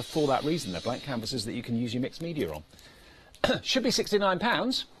Zutter for that reason. They're blank canvases that you can use your mixed media on. Should be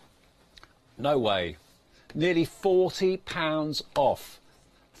 £69. No way. Nearly £40 off.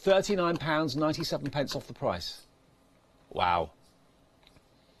 £39.97 off the price. Wow.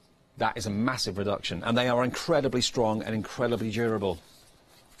 That is a massive reduction, and they are incredibly strong and incredibly durable.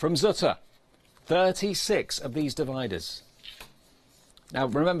 From Zutter, 36 of these dividers. Now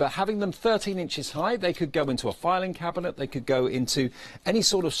remember, having them 13 inches high, they could go into a filing cabinet, they could go into any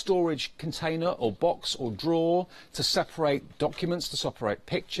sort of storage container or box or drawer to separate documents, to separate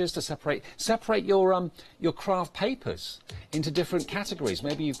pictures, to separate your craft papers into different categories.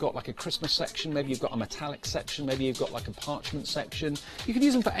 Maybe you've got like a Christmas section, maybe you've got a metallic section, maybe you've got like a parchment section. You can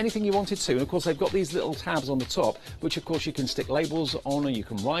use them for anything you wanted to, and of course they've got these little tabs on the top, which of course you can stick labels on or you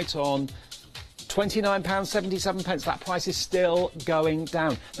can write on. £29.77, that price is still going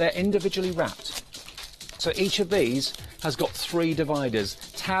down. They're individually wrapped. So each of these has got 3 dividers.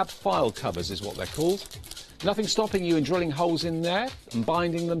 Tab file covers is what they're called. Nothing stopping you in drilling holes in there and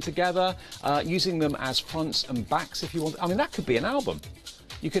binding them together, using them as fronts and backs if you want. I mean, that could be an album.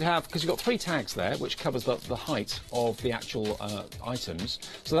 You could have, because you've got 3 tags there, which covers the height of the actual items.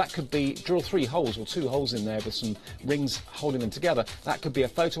 So that could be, drill 3 holes or 2 holes in there with some rings holding them together. That could be a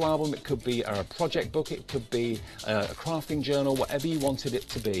photo album, it could be a project book, it could be a crafting journal, whatever you wanted it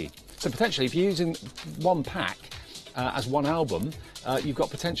to be. So potentially, if you're using one pack as one album, you've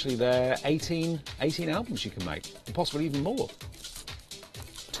got potentially there 18 albums you can make, and possibly even more.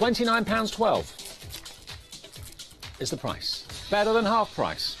 £29.12 is the price. Better than half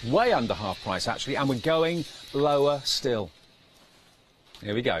price, way under half price actually, and we're going lower still.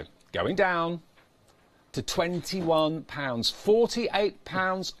 Here we go, going down to £21,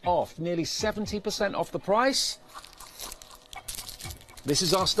 £48 off, nearly 70% off the price. This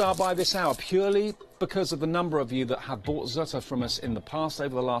is our star by this hour, purely because of the number of you that have bought Zutter from us in the past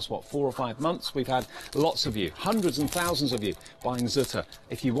over the last, 4 or 5 months. We've had lots of you, hundreds and thousands of you buying Zutter.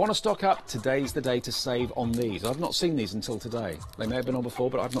 If you want to stock up, today's the day to save on these. I've not seen these until today. They may have been on before,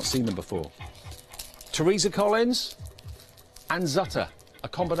 but I've not seen them before. Teresa Collins and Zutter, a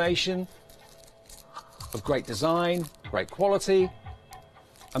combination of great design, great quality,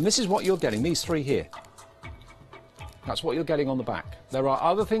 and this is what you're getting, these 3 here. That's what you're getting on the back. There are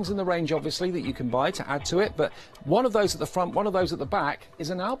other things in the range, obviously, that you can buy to add to it, but one of those at the front, one of those at the back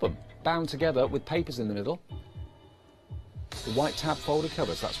is an album, bound together with papers in the middle. The white tab folder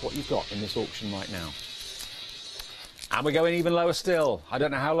covers, that's what you've got in this auction right now. And we're going even lower still. I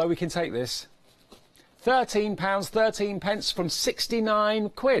don't know how low we can take this. £13.13 from 69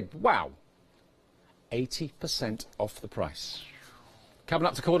 quid. Wow. 80% off the price. Coming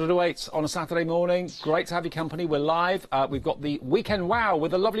up to 7:45 on a Saturday morning. Great to have your company. We're live. We've got the Weekend Wow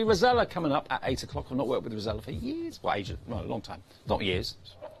with the lovely Rosella coming up at 8 o'clock. I've not worked with Rosella for years. Well, ages, no, a long time. Not years.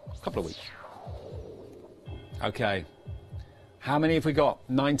 A couple of weeks. OK. How many have we got?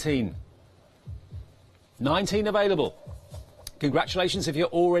 19. 19 available. Congratulations if you're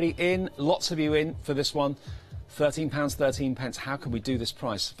already in. Lots of you in for this one. £13.13. How can we do this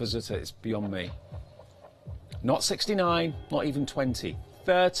price for Zutter? It's beyond me. Not 69, not even 20.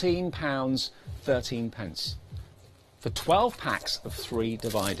 £13.13 for 12 packs of 3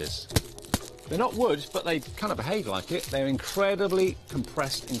 dividers. They're not wood, but they kind of behave like it. They're incredibly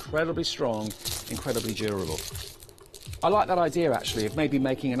compressed, incredibly strong, incredibly durable. I like that idea, actually, of maybe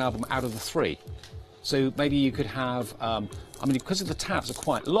making an album out of the 3. So maybe you could have, I mean, because the tabs are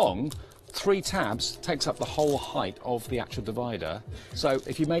quite long, 3 tabs takes up the whole height of the actual divider. So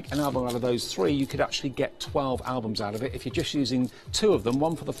if you make an album out of those 3, you could actually get 12 albums out of it. If you're just using 2 of them,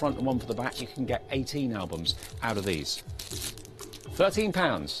 one for the front and one for the back, you can get 18 albums out of these.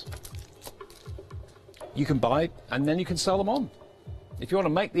 £13. You can buy and then you can sell them on. If you want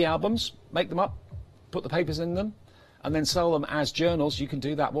to make the albums, make them up, put the papers in them, and then sell them as journals, you can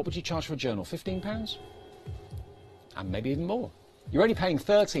do that. What would you charge for a journal? £15? And maybe even more. You're only paying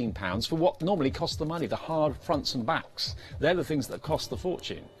 £13 for what normally costs the money, the hard fronts and backs. They're the things that cost the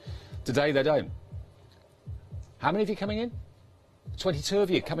fortune. Today they don't. How many of you coming in? 22 of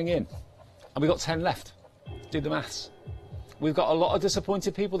you coming in. And we've got 10 left. Do the maths. We've got a lot of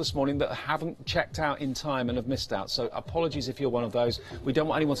disappointed people this morning that haven't checked out in time and have missed out. So apologies if you're one of those. We don't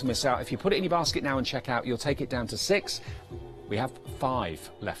want anyone to miss out. If you put it in your basket now and check out, you'll take it down to 6. We have 5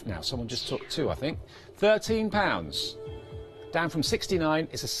 left now. Someone just took 2, I think. £13. Down from 69,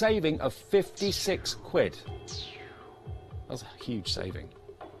 it's a saving of 56 quid. That's a huge saving.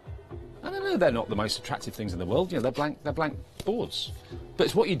 I don't know, they're not the most attractive things in the world. You know, they're blank boards. But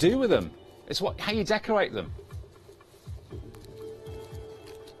it's what you do with them. It's how you decorate them.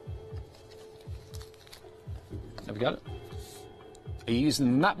 There we go. Are you using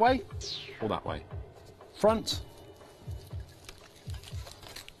them that way or that way? Front,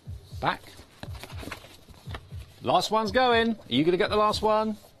 back. Last one's going. Are you going to get the last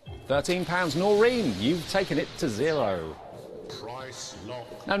one? £13. Noreen, you've taken it to 0. Price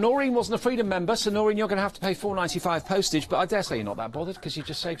locked. Now, Noreen wasn't a Freedom member, so Noreen, you're going to have to pay £4.95 postage, but I dare say you're not that bothered because you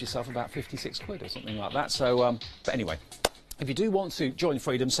just saved yourself about 56 quid or something like that. So, but anyway, if you do want to join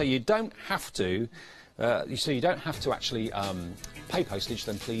Freedom, so you don't have to, actually pay postage,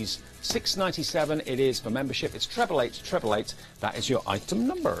 then please, £6.97 it is for membership. It's 888. That is your item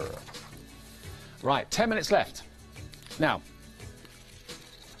number. Right, 10 minutes left. Now,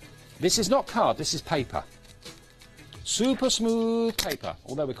 this is not card, this is paper. Super smooth paper.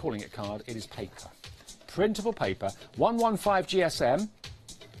 Although we're calling it card, it is paper. Printable paper, 115 GSM, and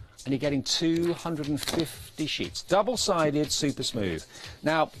you're getting 250 sheets. Double-sided, super smooth.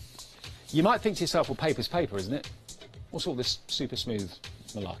 Now, you might think to yourself, well, paper's paper, isn't it? What's all this super smooth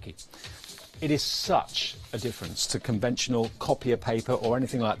malarkey? It is such a difference to conventional copier paper or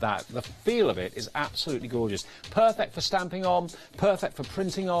anything like that. The feel of it is absolutely gorgeous. Perfect for stamping on, perfect for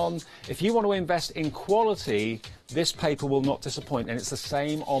printing on. If you want to invest in quality, this paper will not disappoint, and it's the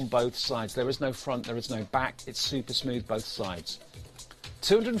same on both sides. There is no front, there is no back. It's super smooth both sides.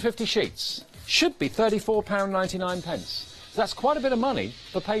 250 sheets. Should be £34.99. So that's quite a bit of money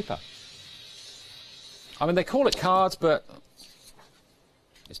for paper. I mean, they call it cards, but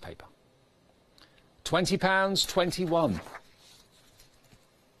it's paper. £20, 21.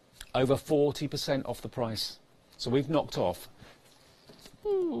 Over 40% off the price. So we've knocked off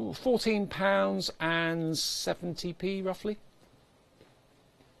 £14 and 70p roughly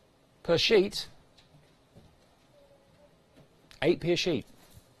per sheet. 8p a sheet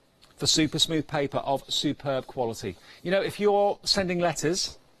for super smooth paper of superb quality. You know, if you're sending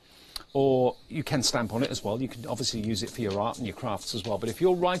letters, or you can stamp on it as well. You can obviously use it for your art and your crafts as well. But if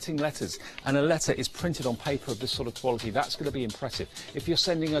you're writing letters and a letter is printed on paper of this sort of quality, that's going to be impressive. If you're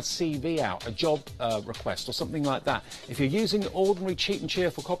sending a CV out, a job request or something like that, if you're using ordinary cheap and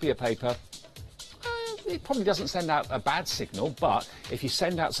cheerful copier paper, it probably doesn't send out a bad signal. But if you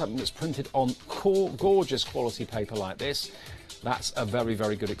send out something that's printed on gorgeous quality paper like this, that's a very,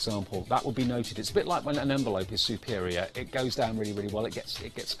 very good example. That will be noted. It's a bit like when an envelope is superior. It goes down really, really well. It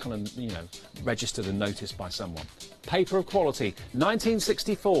gets kind of, you know, registered and noticed by someone. Paper of quality,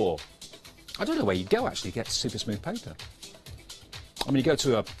 1964. I don't know where you go, actually, to get super smooth paper. I mean, you go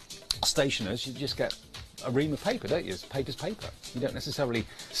to a stationer's, you just get a ream of paper, don't you? Paper's paper. You don't necessarily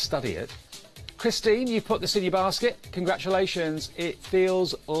study it. Christine, you put this in your basket. Congratulations. It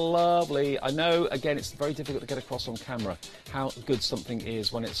feels lovely. I know, again, it's very difficult to get across on camera how good something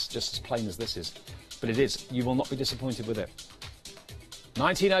is when it's just as plain as this is. But it is. You will not be disappointed with it.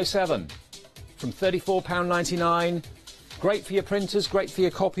 1907 from £34.99. Great for your printers, great for your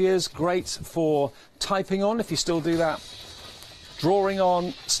copiers, great for typing on if you still do that. Drawing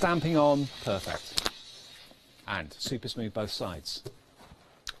on, stamping on, perfect. And super smooth both sides.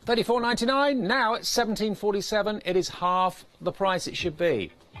 £34.99, now it's £17.47. It is half the price it should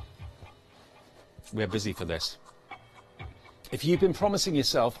be. We're busy for this. If you've been promising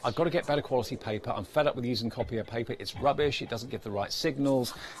yourself, I've got to get better quality paper, I'm fed up with using copier paper, it's rubbish, it doesn't give the right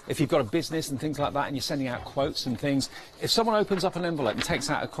signals. If you've got a business and things like that and you're sending out quotes and things, if someone opens up an envelope and takes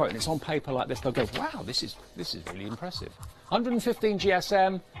out a quote and it's on paper like this, they'll go, wow, this is really impressive. 115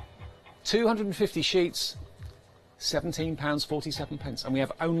 GSM, 250 sheets, £17.47, and we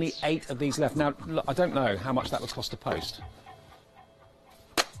have only 8 of these left. Now, look, I don't know how much that would cost to post.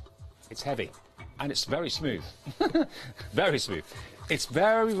 It's heavy, and it's very smooth. Very smooth. It's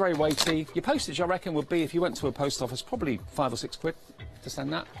very, very weighty. Your postage, I reckon, would be, if you went to a post office, probably 5 or 6 quid to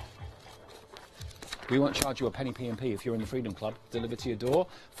send that. We won't charge you a penny P&P if you're in the Freedom Club, delivered to your door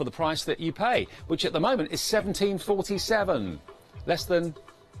for the price that you pay, which at the moment is £17.47, less than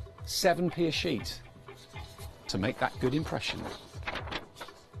 7p a sheet. To make that good impression.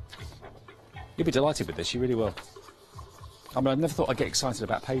 You'll be delighted with this, you really will. I mean, I never thought I'd get excited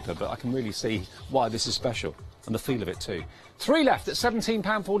about paper, but I can really see why this is special, and the feel of it too. 3 left at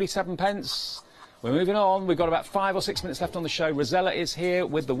 £17.47. We're moving on. We've got about 5 or 6 minutes left on the show. Rosella is here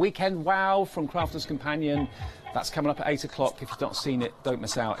with the Weekend Wow from Crafter's Companion. That's coming up at 8 o'clock. If you've not seen it, don't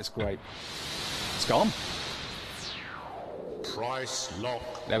miss out. It's great. It's gone. Price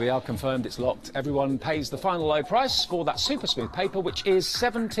locked. There we are, confirmed it's locked. Everyone pays the final low price for that super smooth paper, which is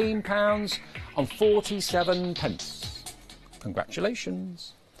 £17.47.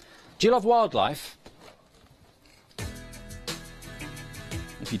 Congratulations. Do you love wildlife?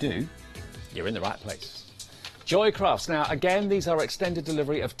 If you do, you're in the right place. Joy Crafts. Now, again, these are extended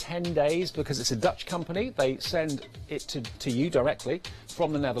delivery of 10 days because it's a Dutch company. They send it to you directly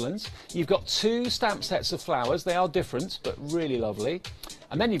from the Netherlands. You've got 2 stamp sets of flowers. They are different, but really lovely.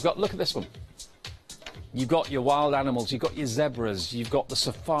 And then you've got, look at this one. You've got your wild animals, you've got your zebras, you've got the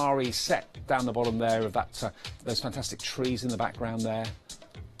safari set down the bottom there of that, those fantastic trees in the background there.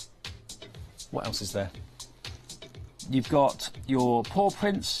 What else is there? You've got your paw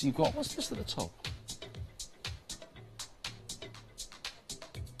prints, you've got, what's this at the top?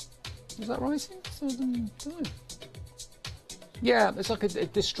 Is that writing? Yeah, it's like a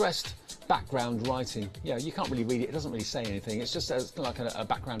distressed background writing. Yeah, you can't really read it, it doesn't really say anything, it's just like a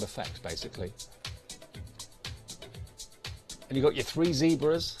background effect basically. And you've got your 3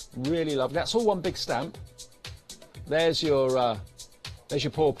 zebras, really lovely. That's all one big stamp. There's your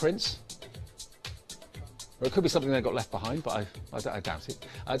paw prints. Or it could be something that got left behind, but I doubt it.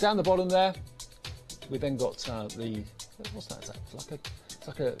 Down the bottom there, we then got the, what's that?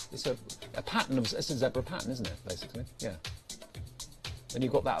 It's a pattern of, it's a zebra pattern, isn't it? Basically, yeah. And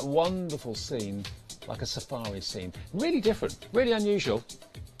you've got that wonderful scene, like a safari scene, really different, really unusual.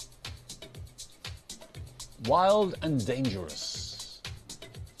 Wild and dangerous.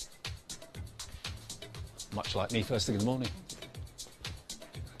 Much like me first thing in the morning.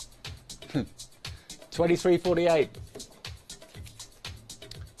 23.48.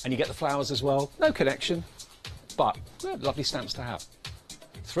 And you get the flowers as well. No connection, but lovely stamps to have.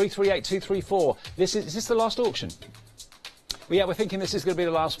 338234. Is this the last auction? Well, yeah, we're thinking this is going to be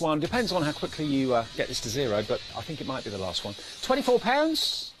the last one. Depends on how quickly you get this to zero, but I think it might be the last one.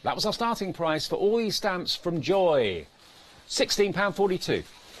 £24. That was our starting price for all these stamps from Joy. £16.42.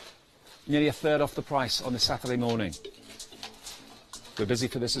 Nearly a third off the price on this Saturday morning. We're busy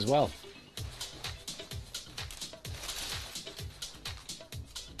for this as well.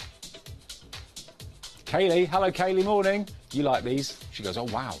 Kaylee, hello Kaylee, morning. You like these? She goes, oh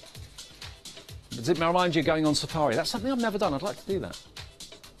wow. Does it remind you of going on safari? That's something I've never done. I'd like to do that.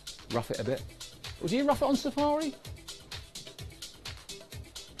 Rough it a bit. Well, do you rough it on safari?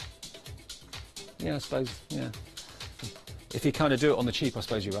 Yeah, I suppose, yeah. If you kind of do it on the cheap, I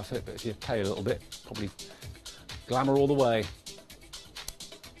suppose you rough it, but if you pay a little bit, probably glamour all the way.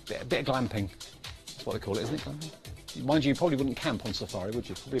 A bit of glamping. That's what they call it, isn't it, glamping? Mind you, you probably wouldn't camp on safari, would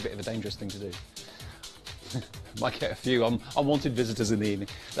you? Probably a bit of a dangerous thing to do. Might get a few unwanted visitors in the evening.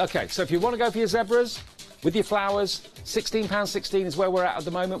 Okay, so if you want to go for your zebras with your flowers, £16.16 is where we're at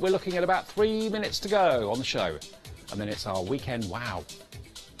the moment. We're looking at about 3 minutes to go on the show. And then it's our weekend wow.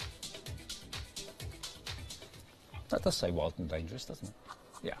 That does say wild and dangerous, doesn't it?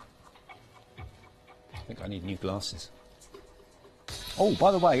 Yeah. I think I need new glasses. Oh,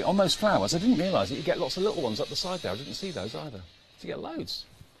 by the way, on those flowers, I didn't realise that you get lots of little ones up the side there. I didn't see those either. So you get loads.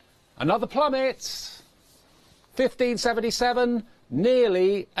 Another plummet. 15.77,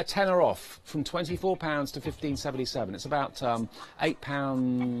 nearly a tenner off, from £24 to 15.77. It's about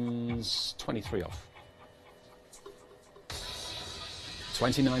 £8.23 off.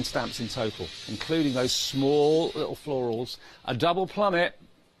 29 stamps in total, including those small little florals. A double plummet,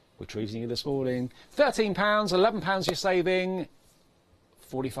 we're treating you this morning. £13, £11 you're saving,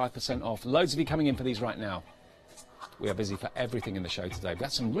 45% off. Loads of you coming in for these right now. We are busy for everything in the show today. We've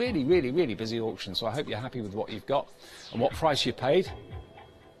got some really, really, really busy auctions, so I hope you're happy with what you've got and what price you paid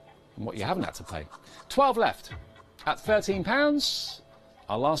and what you haven't had to pay. 12 left at £13.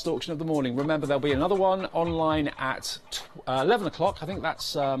 Our last auction of the morning. Remember, there'll be another one online at 11 o'clock. I think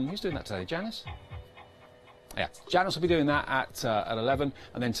that's... who's doing that today? Janice? Yeah, Janice will be doing that at 11.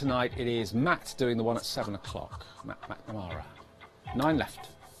 And then tonight it is Matt doing the one at 7 o'clock. Matt McNamara. 9 left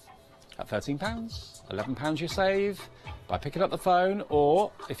at £13. £11 you save by picking up the phone, or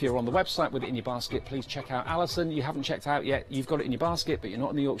if you're on the website with it in your basket, please check out Alison. You haven't checked out yet. You've got it in your basket, but you're not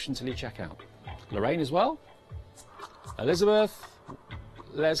in the auction until you check out. Lorraine as well. Elizabeth.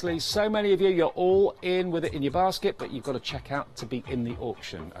 Leslie, so many of you, you're all in with it in your basket, but you've got to check out to be in the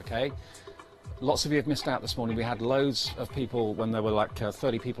auction, okay? Lots of you have missed out this morning. We had loads of people when there were like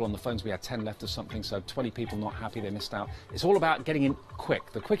 30 people on the phones. We had 10 left or something, so 20 people not happy they missed out. It's all about getting in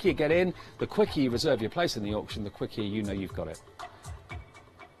quick. The quicker you get in, the quicker you reserve your place in the auction, the quicker you know you've got it.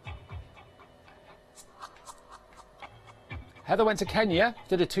 Heather went to Kenya,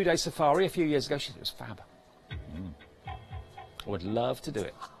 did a 2-day safari a few years ago. She said it was fab. I would love to do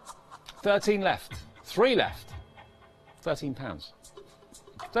it. 13 left. 3 left. £13.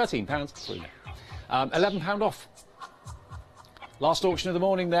 £13, 3 left. £11 off. Last auction of the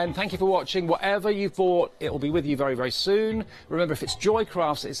morning then. Thank you for watching. Whatever you've bought, it will be with you very, very soon. Remember, if it's Joy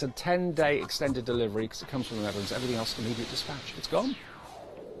Crafts, it's a 10-day extended delivery because it comes from the Netherlands. Everything else, immediate dispatch. It's gone.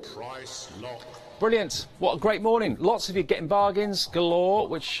 Price lock. Brilliant. What a great morning. Lots of you getting bargains galore,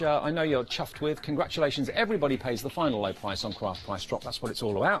 which I know you're chuffed with. Congratulations. Everybody pays the final low price on Craft Price Drop. That's what it's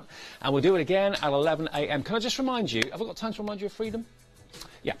all about. And we'll do it again at 11 a.m. Can I just remind you, have I got time to remind you of freedom?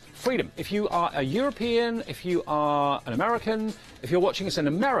 Yeah, freedom. If you are a European, if you are an American, if you're watching us in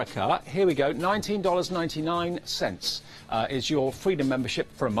America, here we go, $19.99 is your freedom membership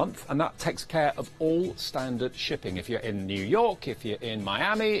for a month, and that takes care of all standard shipping. If you're in New York, if you're in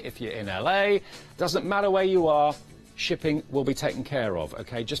Miami, if you're in LA, doesn't matter where you are, shipping will be taken care of,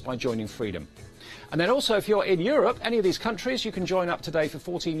 okay, just by joining Freedom. And then also, if you're in Europe, any of these countries, you can join up today for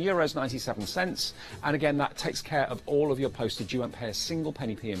 €14.97. And again, that takes care of all of your postage. You won't pay a single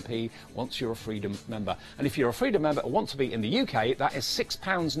penny P&P once you're a Freedom member. And if you're a Freedom member or want to be in the UK, that is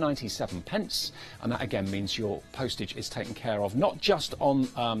 £6.97. And that again means your postage is taken care of, not just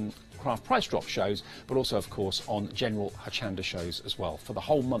on craft price drop shows, but also of course on general Hochanda shows as well for the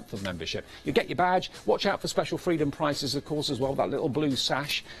whole month of membership. You get your badge. Watch out for special Freedom prices of course as well, that little blue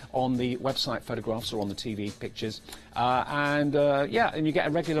sash on the website photographs or on the TV pictures, and you get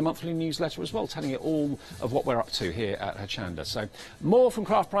a regular monthly newsletter as well telling you all of what we're up to here at Hochanda. So more from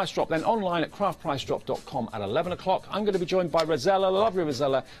Craft Price Drop then online at craftpricedrop.com at 11 o'clock. I'm going to be joined by Rosella, lovely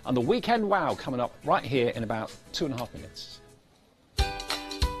Rosella, and the Weekend Wow coming up right here in about 2.5 minutes.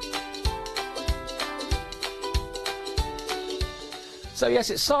 So yes,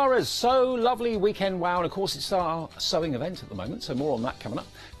 it's Sarah's So Lovely Weekend Wow, and of course it's our sewing event at the moment, so more on that coming up.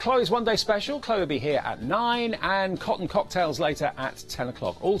 Chloe's One Day Special, Chloe will be here at 9, and Cotton Cocktails later at 10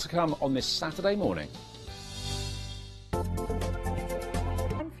 o'clock. All to come on this Saturday morning.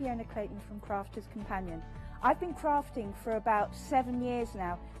 I'm Fiona Clayton from Crafter's Companion. I've been crafting for about 7 years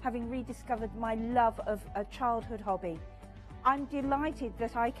now, having rediscovered my love of a childhood hobby. I'm delighted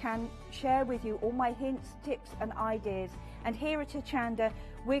that I can share with you all my hints, tips and ideas, and here at Hochanda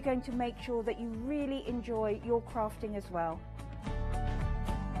we're going to make sure that you really enjoy your crafting as well.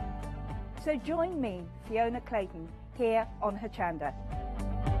 So join me, Fiona Clayton, here on Hochanda.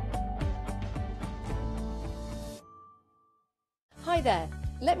 Hi there,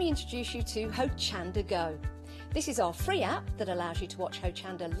 let me introduce you to Hochanda Go. This is our free app that allows you to watch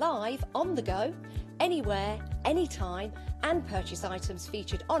Hochanda live on the go, anywhere, anytime, and purchase items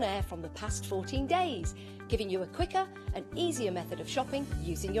featured on air from the past 14 days, giving you a quicker and easier method of shopping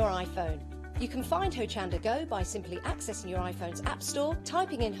using your iPhone. You can find Hochanda Go by simply accessing your iPhone's App Store,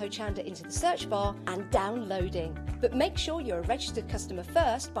 typing in Hochanda into the search bar and downloading. But make sure you're a registered customer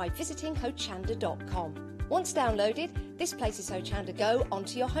first by visiting hochanda.com. Once downloaded, this places Hochanda Go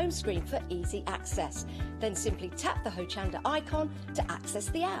onto your home screen for easy access. Then simply tap the Hochanda icon to access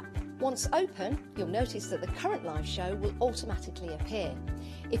the app. Once open, you'll notice that the current live show will automatically appear.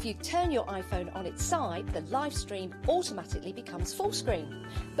 If you turn your iPhone on its side, the live stream automatically becomes full screen.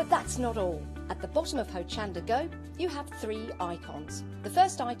 But that's not all. At the bottom of Hochanda Go, you have 3 icons. The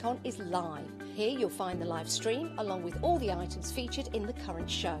first icon is Live. Here you'll find the live stream along with all the items featured in the current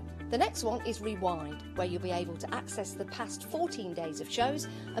show. The next one is Rewind, where you'll be able to access the past 14 days of shows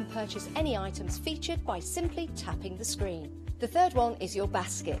and purchase any items featured by simply tapping the screen. The third one is your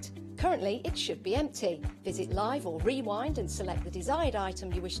basket. Currently, it should be empty. Visit Live or Rewind and select the desired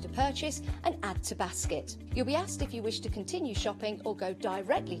item you wish to purchase and add to basket. You'll be asked if you wish to continue shopping or go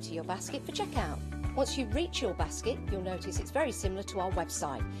directly to your basket for checkout. Once you reach your basket, you'll notice it's very similar to our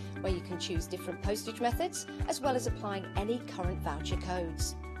website, where you can choose different postage methods as well as applying any current voucher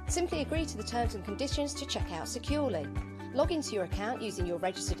codes. Simply agree to the terms and conditions to check out securely. Log into your account using your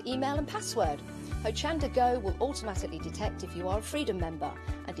registered email and password. Hochanda Go will automatically detect if you are a Freedom member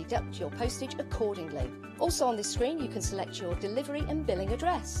and deduct your postage accordingly. Also on this screen you can select your delivery and billing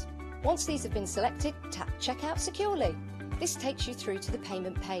address. Once these have been selected, tap Checkout Securely. This takes you through to the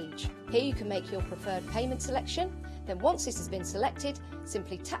payment page. Here you can make your preferred payment selection. Then once this has been selected,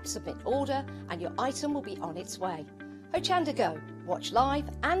 simply tap Submit Order and your item will be on its way. Hochanda Go. Watch live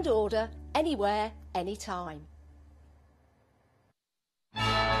and order anywhere, anytime.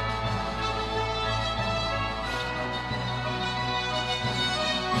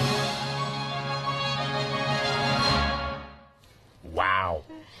 Wow.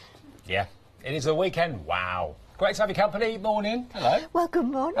 Yeah, it is a weekend. Wow. Great to have your company. Morning. Hello. Well, good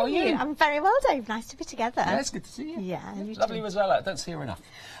morning. How are you? I'm very well, Dave. Nice to be together. Yeah, it's good to see you. Yeah, you Lovely too. Rosella. I don't see her enough.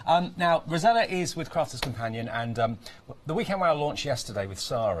 Now, Rosella is with Crafter's Companion, and the Weekend Wow launched yesterday with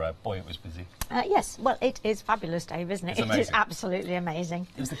Sarah. Boy, it was busy. Yes, well, it is fabulous, Dave, isn't it? It's It is amazing. absolutely amazing.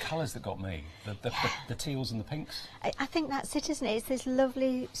 It was the colours that got me. The teals and the pinks. I think that's it, isn't it? It's this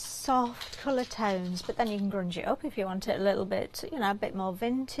lovely, soft colour tones, but then you can grunge it up if you want it a little bit, you know, a bit more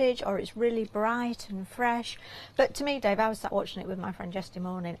vintage, or it's really bright and fresh. But to me, Dave, I was sat watching it with my friend yesterday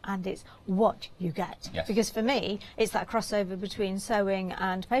morning, and it's what you get. Yes. Because for me, it's that crossover between sewing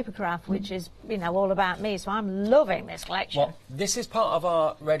and papercraft, which is, you know, all about me. So I'm loving this collection. Well, this is part of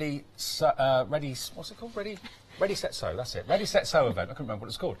our ready, what's it called? Ready? Ready, Set, Sew, that's it. Ready, Set, Sew event. I couldn't remember what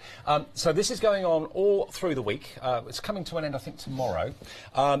it's called. So this is going on all through the week. It's coming to an end, I think, tomorrow.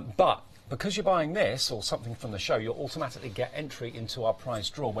 But because you're buying this or something from the show, you'll automatically get entry into our prize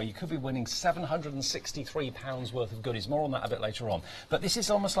draw where you could be winning £763 worth of goodies. More on that a bit later on. But this is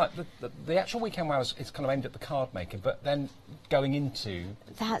almost like the actual Weekend Wow is kind of aimed at the card maker, but then going into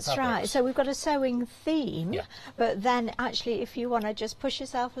That's fabrics. right. So we've got a sewing theme, Yeah. but then actually if you want to just push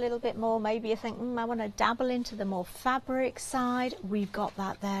yourself a little bit more, maybe you think, I want to dabble into the more fabric side, we've got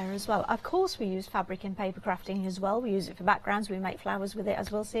that there as well. Of course we use fabric in paper crafting as well. We use it for backgrounds, we make flowers with it, as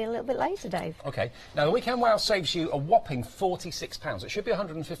we'll see a little bit later, Dave. Okay, now the Weekend Wow saves you a whopping £46. It should be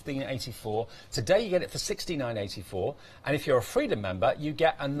 £115.84. Today you get it for £69.84, and if you're a Freedom member, you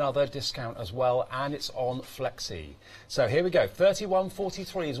get another discount as well, and it's on Flexi. So here we go,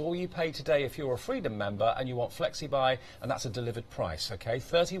 £31.43 is all you pay today if you're a Freedom member and you want Flexi Buy, and that's a delivered price, okay?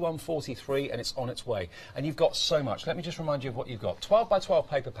 £31.43, and it's on its way. And you've got so much. Let me just remind you of what you've got. 12 by 12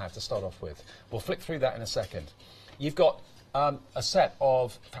 paper pad to start off with. We'll flick through that in a second. You've got a set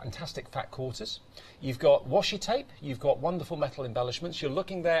of fantastic fat quarters. You've got washi tape. You've got wonderful metal embellishments. You're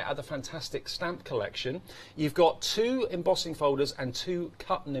looking there at the fantastic stamp collection. You've got 2 embossing folders and 2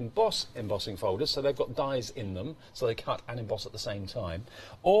 cut and emboss embossing folders. So they've got dies in them, so they cut and emboss at the same time.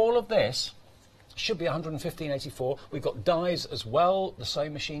 All of this should be £115.84. We've got dies as well, the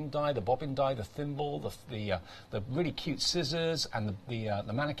sewing machine die, the bobbin die, the thimble, the really cute scissors, and the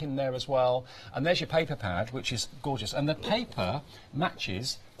mannequin there as well. And there's your paper pad, which is gorgeous. And the paper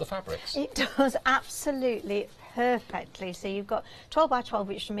matches the fabrics. It does absolutely perfectly. So you've got 12 by 12,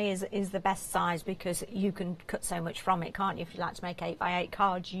 which to me is the best size because you can cut so much from it, can't you? If you like to make 8 by 8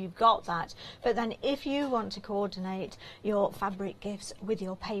 cards, you've got that. But then if you want to coordinate your fabric gifts with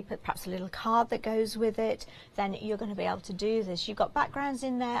your paper, perhaps a little card that goes with it, then you're going to be able to do this. You've got backgrounds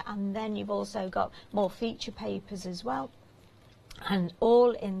in there, and then you've also got more feature papers as well. And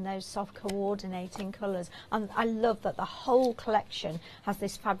all in those soft coordinating colours. And I love that the whole collection has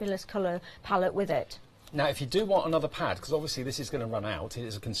this fabulous colour palette with it. Now, if you do want another pad, because obviously this is going to run out, it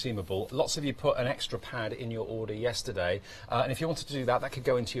is a consumable, lots of you put an extra pad in your order yesterday, and if you wanted to do that, that could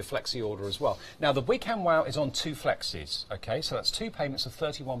go into your Flexi order as well. Now, the Weekend Wow is on 2 Flexis, okay, so that's 2 payments of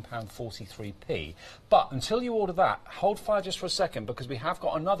 £31.43p, but until you order that, hold fire just for a second, because we have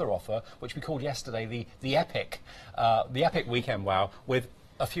got another offer, which we called yesterday the Epic Weekend Wow, with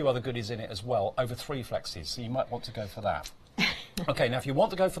a few other goodies in it as well, over 3 Flexis, so you might want to go for that. Okay, now if you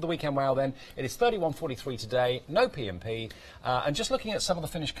want to go for the Weekend Wow, then it is £31.43 today, no P&P, and just looking at some of the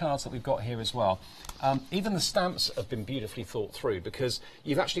finished cards that we've got here as well, even the stamps have been beautifully thought through because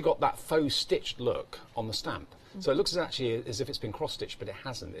you've actually got that faux stitched look on the stamp. So it looks actually as if it's been cross-stitched, but it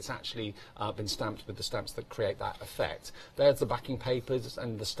hasn't. It's actually been stamped with the stamps that create that effect. There's the backing papers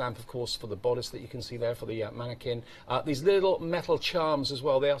and the stamp, of course, for the bodice that you can see there for the mannequin. These little metal charms as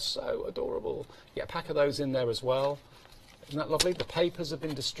well, they are so adorable. You get a pack of those in there as well. Isn't that lovely? The papers have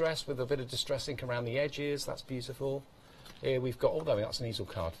been distressed with a bit of distress ink around the edges. That's beautiful. Here we've got, although that's an easel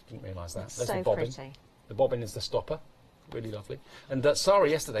card. Didn't realise that. There's So the bobbin. pretty. The bobbin is the stopper. Really lovely. And Sarah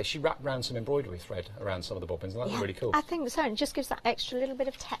yesterday, she wrapped around some embroidery thread around some of the bobbins, and that was really cool. I think so. It just gives that extra little bit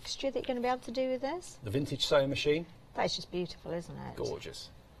of texture that you're going to be able to do with this. The vintage sewing machine. That is just beautiful, isn't it? Gorgeous.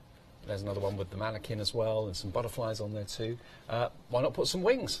 There's another one with the mannequin as well, and some butterflies on there too. Why not put some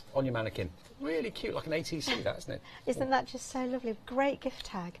wings on your mannequin? Really cute, like an ATC, that, isn't it? Isn't that just so lovely? Great gift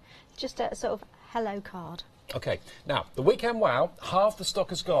tag. Just a sort of hello card. Okay, now, the Weekend Wow, half the stock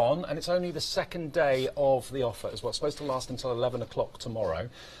has gone, and it's only the second day of the offer as well. It's supposed to last until 11 o'clock tomorrow.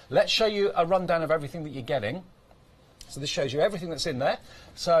 Let's show you a rundown of everything that you're getting. So this shows you everything that's in there.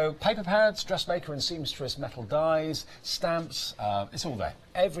 So paper pads, dressmaker and seamstress metal dies, stamps, it's all there.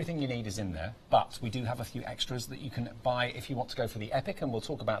 Everything you need is in there, but we do have a few extras that you can buy if you want to go for the Epic, and we'll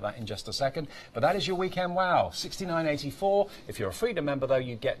talk about that in just a second. But that is your Weekend Wow, £69.84. If you're a Freedom member, though,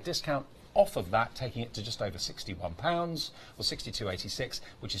 you get discount off of that, taking it to just over £61 or £62.86,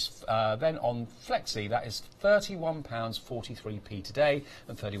 which is then on Flexi, that is £31.43p today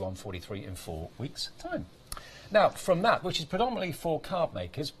and £31.43 in 4 weeks' time. Now, from that, which is predominantly for card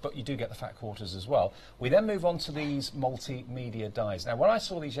makers, but you do get the fat quarters as well, we then move on to these multimedia dies. Now, when I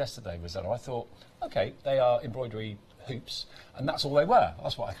saw these yesterday, Rosanna, I thought, OK, they are embroidery hoops, and that's all they were.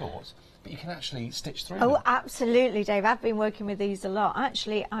 That's what I thought. But you can actually stitch through them. Absolutely, Dave. I've been working with these a lot.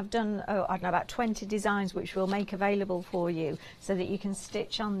 Actually, I've done, I don't know, about 20 designs which we'll make available for you so that you can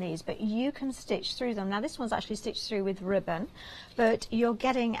stitch on these. But you can stitch through them. Now, this one's actually stitched through with ribbon, but you're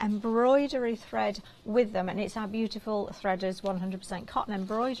getting embroidery thread with them, and it's our beautiful threaders 100% cotton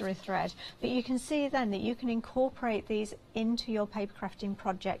embroidery thread. But you can see then that you can incorporate these into your paper crafting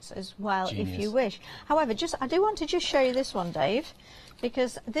projects as well. Genius. If you wish. finish. However, I do want to just show you this one, Dave,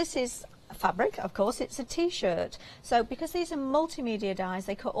 because this is fabric, of course. It's a t-shirt. So because these are multimedia dyes,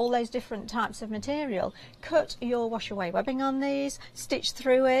 they cut all those different types of material. Cut your wash away webbing on these, stitch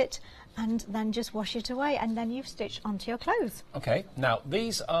through it, and then just wash it away, and then you've stitched onto your clothes. Okay, now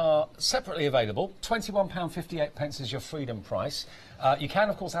these are separately available. £21.58 is your freedom price. You can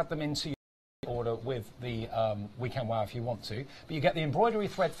of course add them into your order with the Weekend Wow if you want to, but you get the embroidery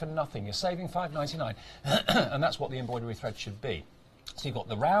thread for nothing. You're saving £5.99 and that's what the embroidery thread should be. So you've got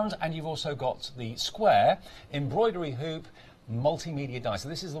the round and you've also got the square embroidery hoop multimedia die. So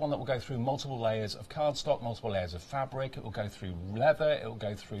this is the one that will go through multiple layers of cardstock, multiple layers of fabric. It will go through leather, it will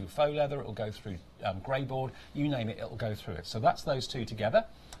go through faux leather, it will go through grey board, you name it, it will go through it. So that's those two together,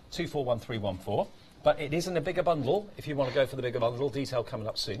 241314. But it is in a bigger bundle if you want to go for the bigger bundle. Detail coming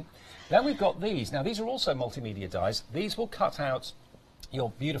up soon. Then we've got these. Now these are also multimedia dies. These will cut out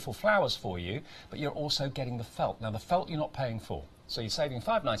your beautiful flowers for you, but you're also getting the felt. Now the felt you're not paying for. So you're saving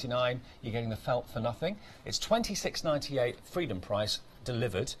 £5.99, you're getting the felt for nothing. It's £26.98 freedom price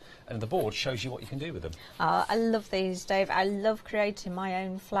delivered, and the board shows you what you can do with them. I love these, Dave. I love creating my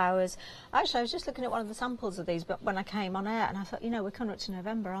own flowers. Actually, I was just looking at one of the samples of these, but when I came on air, and I thought, you know, we're coming up to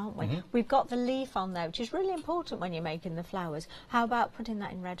November, aren't we? We've got the leaf on there, which is really important when you're making the flowers. How about putting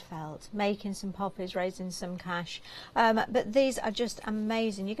that in red felt, making some poppies, raising some cash? But these are just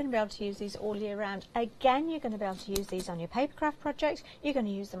amazing. You're going to be able to use these all year round. Again, you're going to be able to use these on your papercraft projects. You're going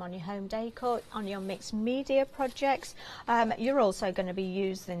to use them on your home decor, on your mixed media projects. You're also going to be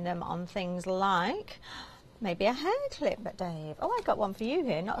using them on things like maybe a hair clip, but Dave. Oh, I got one for you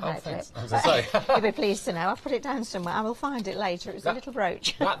here, not a hair clip. As I say. You'll be pleased to know. I've put it down somewhere. I will find it later. It's a little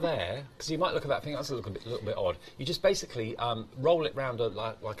brooch. That there, because you might look at that and think that's a little bit odd. You just basically roll it round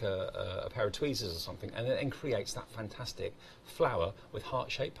like a pair of tweezers or something, and it then creates that fantastic flower with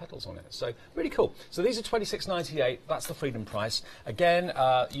heart-shaped petals on it. So really cool. So these are £26.98. That's the freedom price. Again,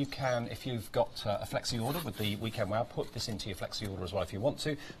 you can, if you've got a flexi order with the Weekend Wow, put this into your flexi order as well if you want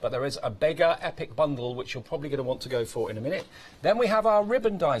to. But there is a bigger epic bundle which you'll probably going to want to go for in a minute. Then we have our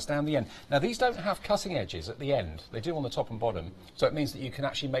ribbon dies down the end. Now these don't have cutting edges at the end. They do on the top and bottom. So it means that you can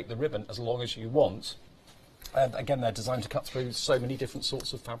actually make the ribbon as long as you want. And again, they're designed to cut through so many different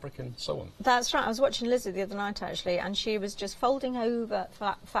sorts of fabric and so on. That's right. I was watching Lizzie the other night, actually, and she was just folding over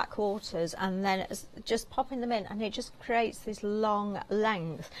fat quarters and then just popping them in, and it just creates this long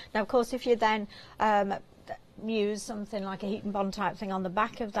length. Now, of course, if you then use something like a heat and bond type thing on the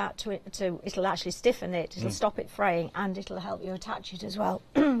back of that it'll actually stiffen it, it'll stop it fraying, and it'll help you attach it as well.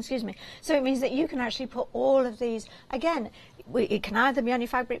 Excuse me. So it means that you can actually put all of these, again, it can either be on your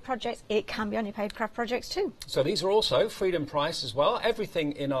fabric projects, it can be on your papercraft projects too. So these are also freedom price as well.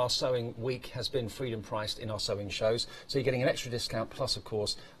 Everything in our sewing week has been freedom priced in our sewing shows. So you're getting an extra discount, plus of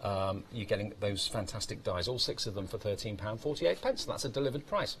course you're getting those fantastic dies, all 6 of them for £13.48. That's a delivered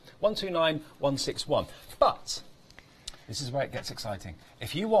price, 129,161. But this is where it gets exciting.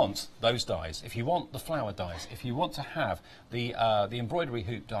 If you want those dies, if you want the flower dies, if you want to have the embroidery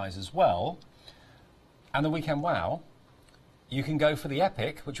hoop dies as well, and the Weekend Wow, you can go for the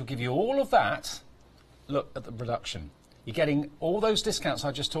Epic, which will give you all of that. Look at the reduction. You're getting all those discounts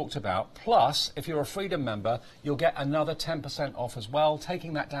I just talked about, plus, if you're a Freedom member, you'll get another 10% off as well,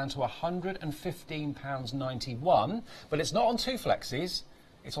 taking that down to £115.91. But it's not on 2 flexis,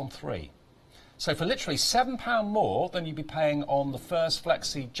 it's on 3. So for literally £7 more than you'd be paying on the first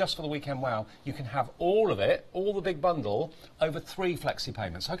flexi just for the Weekend Wow, you can have all of it, all the big bundle, over 3 flexi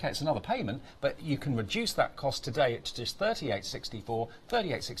payments. OK, it's another payment, but you can reduce that cost today to just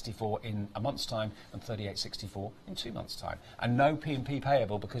 £38.64 in a month's time, and £38.64 in 2 months' time. And no P&P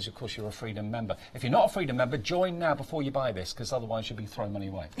payable because, of course, you're a Freedom member. If you're not a Freedom member, join now before you buy this, because otherwise you'll be throwing money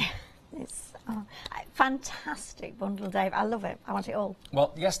away. It's a fantastic bundle, Dave. I love it. I want it all.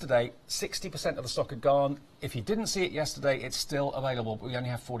 Well, yesterday, 60% of the stock had gone. If you didn't see it yesterday, it's still available, but we only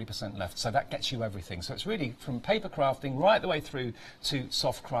have 40% left. So that gets you everything. So it's really from paper crafting right the way through to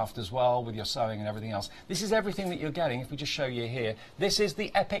soft craft as well, with your sewing and everything else. This is everything that you're getting. If we just show you here, this is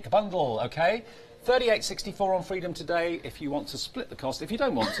the Epic Bundle, OK? £38.64 on Freedom today if you want to split the cost. If you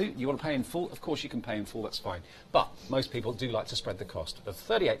don't want to, you want to pay in full, of course you can pay in full, that's fine. But most people do like to spread the cost. But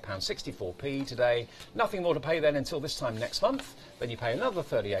 £38.64p today, nothing more to pay then until this time next month. Then you pay another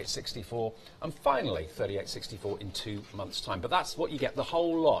 £38.64, and finally £38.64 in 2 months' time. But that's what you get, the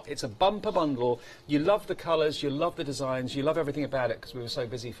whole lot. It's a bumper bundle. You love the colours, you love the designs, you love everything about it because we were so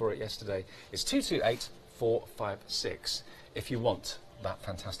busy for it yesterday. It's 228456 if you want that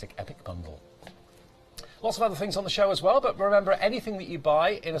fantastic Epic Bundle. Lots of other things on the show as well, but remember, anything that you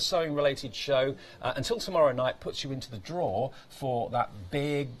buy in a sewing-related show until tomorrow night puts you into the draw for that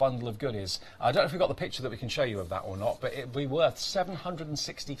big bundle of goodies. I don't know if we've got the picture that we can show you of that or not, but it'll be worth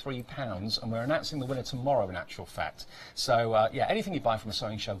 £763, and we're announcing the winner tomorrow, in actual fact. So, yeah, anything you buy from a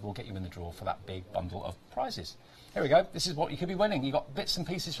sewing show will get you in the draw for that big bundle of prizes. Here we go. This is what you could be winning. You've got bits and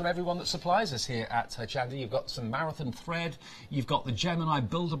pieces from everyone that supplies us here at Hochanda. You've got some marathon thread. You've got the Gemini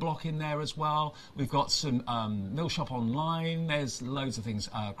builder block in there as well. We've got some Mill Shop Online. There's loads of things.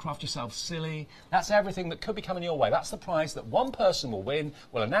 Craft Yourself Silly. That's everything that could be coming your way. That's the prize that one person will win.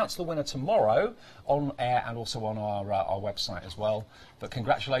 We'll announce the winner tomorrow on air and also on our website as well. But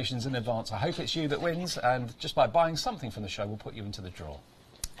congratulations in advance. I hope it's you that wins, and just by buying something from the show, we'll put you into the draw.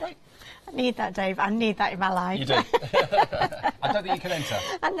 Great. I need that, Dave. I need that in my life. You do. I don't think you can enter.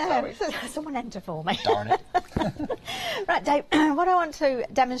 I know. Someone enter for me. Darn it. Right, Dave, what I want to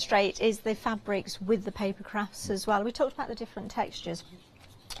demonstrate is the fabrics with the paper crafts as well. We talked about the different textures.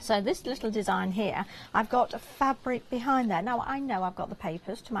 So this little design here, I've got a fabric behind there. Now, I know I've got the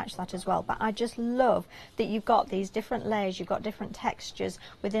papers to match that as well, but I just love that you've got these different layers, you've got different textures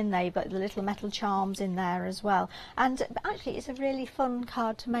within there, you've got the little metal charms in there as well. And actually, it's a really fun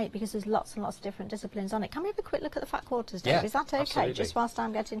card to make because there's lots and lots of different disciplines on it. Can we have a quick look at the fat quarters, Dave? Yeah, is that okay? absolutely. Just whilst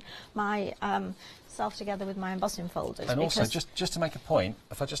I'm getting my self together with my embossing folders. And also, just to make a point,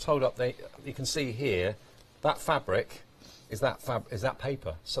 if I just hold up, you can see here, that fabric is that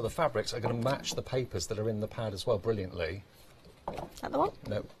paper. So the fabrics are going to match the papers that are in the pad as well brilliantly. That the one?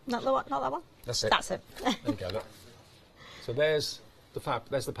 No. Not the one? Not that one? That's it. That's it. There you go, look. So there's the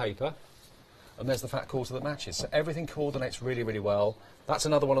paper, and there's the fat quarter that matches. So everything coordinates really, really well. That's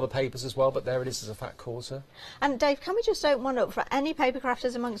another one of the papers as well, but there it is as a fat quarter. And Dave, can we just open one up for any paper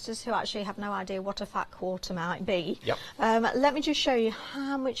crafters amongst us who actually have no idea what a fat quarter might be? Yep. Let me just show you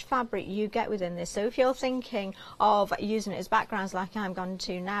how much fabric you get within this. So if you're thinking of using it as backgrounds like I'm going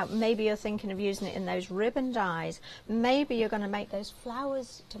to now, maybe you're thinking of using it in those ribbon dyes. Maybe you're going to make those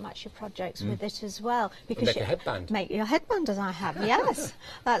flowers to match your projects with it as well. Because make a headband. Make your headband, as I have. Yes,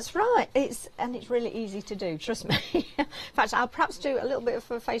 that's right. It's really easy to do, trust me. In fact, I'll perhaps do a little bit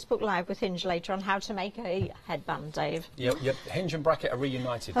of a Facebook Live with Hinge later on how to make a headband, Dave. Yep. Hinge and Bracket are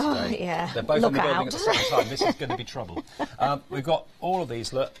reunited today. Oh, yeah. They're both Look in the building out. at the same time. This is going to be trouble. We've got all of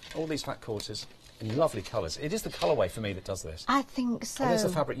these, look, all these fat quarters in lovely colours. It is the colourway for me that does this. I think so. And there's the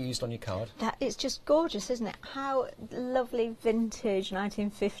fabric you used on your card. It's just gorgeous, isn't it? How lovely vintage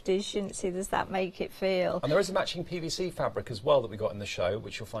 1950s chintzy does that make it feel? And there is a matching PVC fabric as well that we got in the show,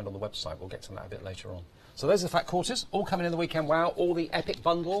 which you'll find on the website. We'll get to that a bit later on. So those are the fat quarters, all coming in the weekend wow, or the Epic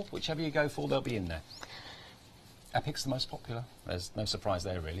bundle, whichever you go for, they'll be in there. Epic's the most popular. There's no surprise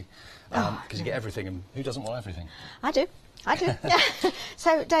there, really, because you get everything, and who doesn't want everything? I do. Yeah.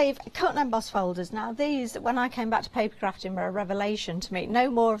 So, Dave, cut and emboss folders. Now, these, when I came back to paper crafting, were a revelation to me.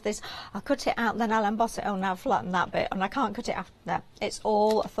 No more of this, I'll cut it out, then I'll emboss it. Oh, now I've flattened that bit, and I can't cut it after that. It's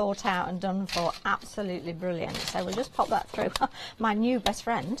all thought out and done for. Absolutely brilliant. So we'll just pop that through. My new best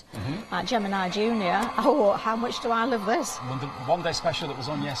friend, Gemini Junior. Oh, how much do I love this? Well, the one-day special that was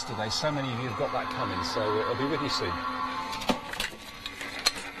on yesterday, so many of you have got that coming, so it'll be with you soon.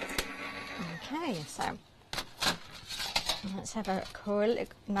 Okay, so let's have a quick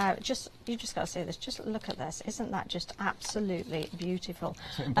look. Now, you just got to see this. Just look at this. Isn't that just absolutely beautiful?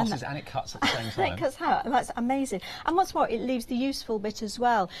 So it embosses and it cuts at the same time. It cuts out. That's amazing. And what's more, it leaves the useful bit as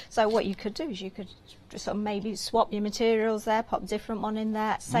well. So what you could do is you could just sort of maybe swap your materials there, pop a different one in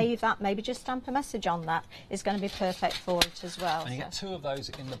there, save that, maybe just stamp a message on that. It's going to be perfect for it as well. And you get two of those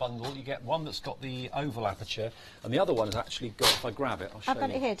in the bundle. You get one that's got the oval aperture, and the other one has actually got, if I grab it, I'll show you. I've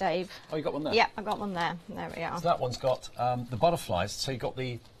got it here, Dave. Oh, you got one there? Yeah, I've got one there. There we are. So that one's got the butterflies, so you've got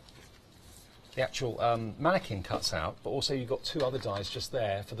the actual mannequin cuts out, but also you've got two other dies just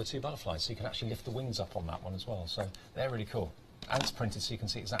there for the two butterflies, so you can actually lift the wings up on that one as well. So they're really cool. And it's printed so you can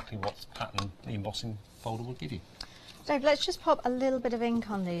see exactly what pattern the embossing folder will give you. Dave, let's just pop a little bit of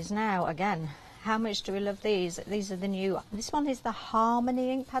ink on these now again. How much do we love these? These are the new, this one is the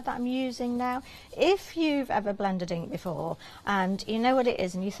Harmony ink pad that I'm using now. If you've ever blended ink before and you know what it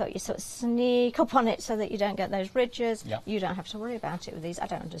is and you thought you sort of sneak up on it so that you don't get those ridges, you don't have to worry about it with these. I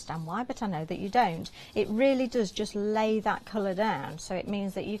don't understand why, but I know that you don't. It really does just lay that colour down, so it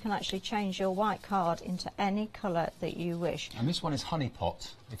means that you can actually change your white card into any colour that you wish. And this one is Honey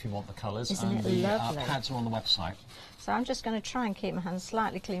Pot, if you want the colours. Isn't and it the lovely? Pads are on the website. So I'm just going to try and keep my hands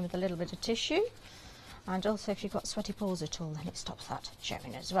slightly clean with a little bit of tissue. And also if you've got sweaty paws at all, then it stops that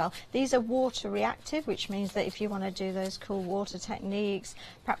showing as well. These are water reactive, which means that if you want to do those cool water techniques,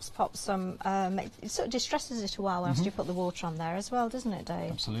 perhaps pop some, it sort of distresses it a while whilst you put the water on there as well, doesn't it,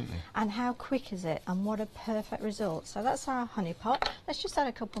 Dave? Absolutely. And how quick is it, and what a perfect result. So that's our honey pot. Let's just add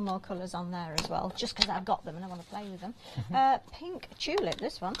a couple more colours on there as well, just because I've got them and I want to play with them. Pink tulip,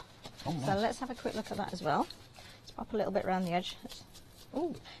 this one. Oh, nice. So let's have a quick look at that as well. Let's pop a little bit around the edge.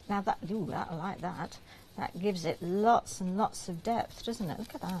 Oh, now that, I like that. That gives it lots and lots of depth, doesn't it?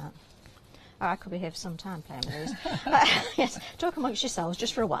 Look at that. Oh, I could be here for some time playing with these. Yes, talk amongst yourselves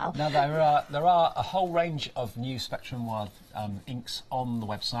just for a while. Now there are a whole range of new Spectrum Wild inks on the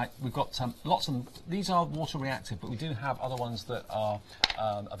website. We've got lots of them. These are water reactive, but we do have other ones that are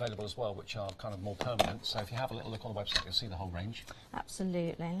available as well, which are kind of more permanent. So if you have a little look on the website, you'll see the whole range.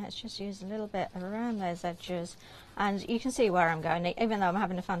 Absolutely. Let's just use a little bit around those edges. And you can see where I'm going. Even though I'm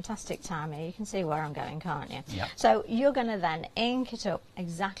having a fantastic time here, you can see where I'm going, can't you? Yeah. So you're going to then ink it up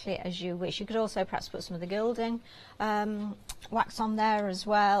exactly as you wish. You could also perhaps put some of the gilding wax on there as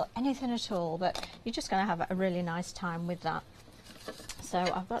well, anything at all, but you're just going to have a really nice time with that. So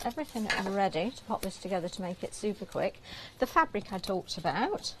I've got everything ready to pop this together to make it super quick. The fabric I talked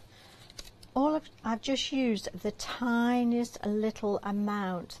about, I've just used the tiniest little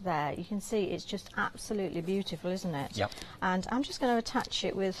amount there. You can see it's just absolutely beautiful, isn't it? Yep. And I'm just going to attach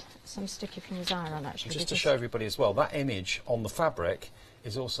it with some sticky fingers iron actually. Just to show everybody as well, that image on the fabric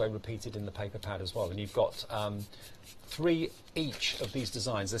is also repeated in the paper pad as well. And you've got 3 each of these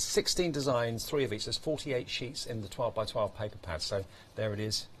designs. There's 16 designs, 3 of each. There's 48 sheets in the 12 by 12 paper pad. So there it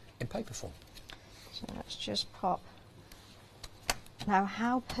is in paper form. So let's just pop. Now,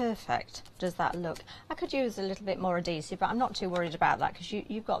 how perfect does that look? I could use a little bit more adhesive, but I'm not too worried about that because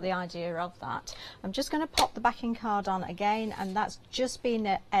you've got the idea of that. I'm just going to pop the backing card on again, and that's just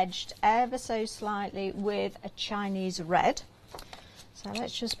been edged ever so slightly with a Chinese red. So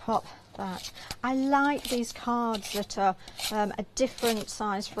let's just pop that. I like these cards that are a different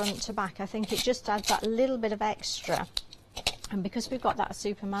size front to back. I think it just adds that little bit of extra. And because we've got that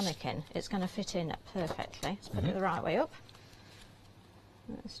super mannequin, it's going to fit in perfectly. Let's put it the right way up.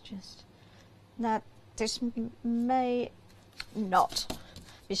 Let's just, now this may not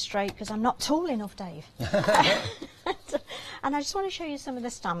be straight because I'm not tall enough, Dave. And I just want to show you some of the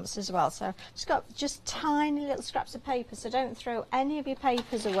stamps as well. So just got just tiny little scraps of paper, so don't throw any of your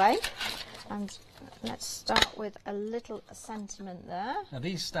papers away. And let's start with a little sentiment there. Now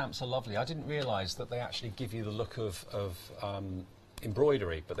these stamps are lovely. I didn't realise that they actually give you the look of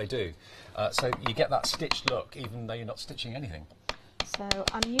embroidery, but they do. So you get that stitched look even though you're not stitching anything. So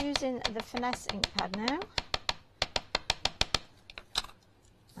I'm using the finesse ink pad now,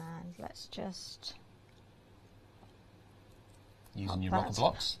 and let's just using your rocker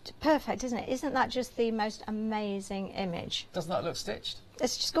blocks. Perfect, isn't it? Isn't that just the most amazing image? Doesn't that look stitched?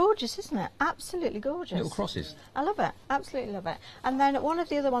 It's just gorgeous, isn't it? Absolutely gorgeous. Little crosses. I love it, absolutely love it. And then one of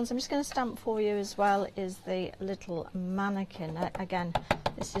the other ones I'm just going to stamp for you as well is the little mannequin. Again,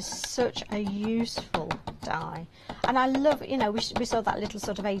 this is such a useful die. And I love, you know, we saw that little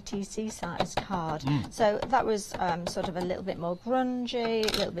sort of ATC size card. So that was sort of a little bit more grungy,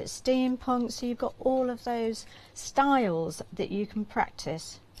 a little bit steampunk. So you've got all of those styles that you can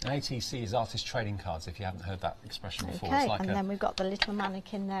practice. ATC is artist trading cards, if you haven't heard that expression before. Okay, it's like and then we've got the little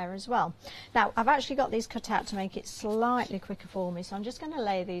mannequin there as well. Now, I've actually got these cut out to make it slightly quicker for me, so I'm just going to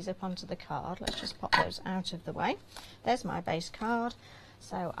lay these up onto the card. Let's just pop those out of the way. There's my base card.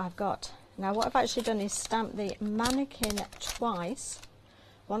 So I've got, now what I've actually done is stamp the mannequin twice,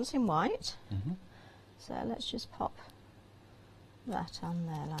 once in white. So let's just pop that on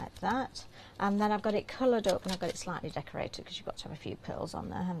there like that, and then I've got it coloured up and I've got it slightly decorated because you've got to have a few pearls on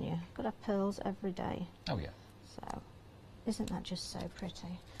there, haven't you? Got to have pearls every day. Oh yeah. So isn't that just so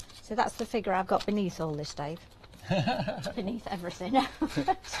pretty? So that's the figure I've got beneath all this, Dave. Beneath everything.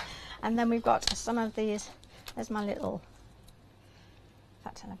 And then we've got some of these. There's my little, in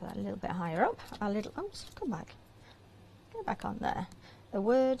fact I'll have that a little bit higher up. Our little, oh, come back, go back on there. The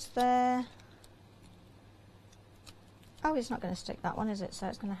words there. Oh, it's not going to stick, that one, is it? So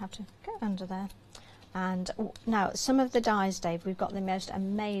it's going to have to go under there. And now, some of the dies, Dave, we've got the most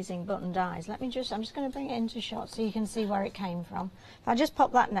amazing button dies. I'm just going to bring it into shot so you can see where it came from. If I just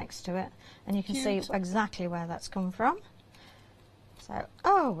pop that next to it, and you can see exactly where that's come from. So,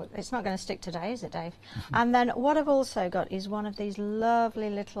 oh, it's not going to stick today, is it, Dave? And then what I've also got is one of these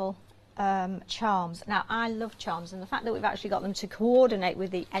lovely little charms. Now, I love charms, and the fact that we've actually got them to coordinate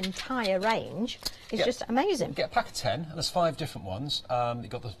with the entire range is just amazing. You get a pack of 10, and there's 5 different ones. You've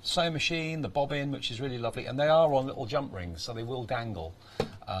got the sewing machine, the bobbin, which is really lovely, and they are on little jump rings, so they will dangle.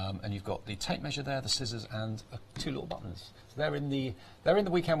 And you've got the tape measure there, the scissors, and 2 little buttons. So they're in the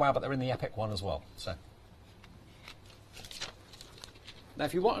Weekend Wow, but they're in the Epic one as well. So. Now,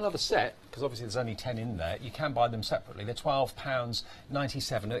 if you want another set, because obviously there's only 10 in there, you can buy them separately. They're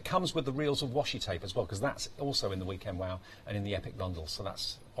 £12.97, and it comes with the reels of washi tape as well, because that's also in the Weekend Wow and in the Epic bundle. So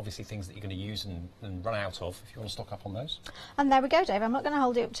that's obviously things that you're going to use and run out of if you want to stock up on those. And there we go, Dave. I'm not going to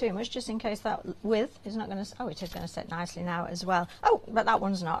hold it up too much, just in case that width is not going to... Oh, it is going to sit nicely now as well. Oh, but that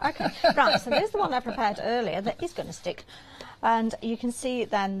one's not. OK, right, so there's the one I prepared earlier that is going to stick. And you can see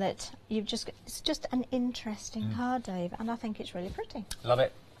then that it's just an interesting card, Dave, and I think it's really pretty. Love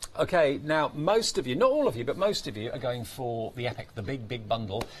it. OK, now most of you, not all of you, but most of you are going for the Epic, the big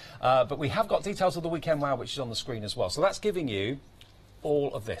bundle. But we have got details of the Weekend Wow, which is on the screen as well. So that's giving you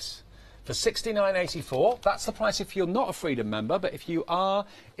all of this. For $69.84, that's the price if you're not a Freedom member, but if you are,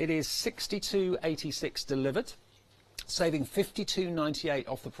 it is $62.86 delivered. Saving $52.98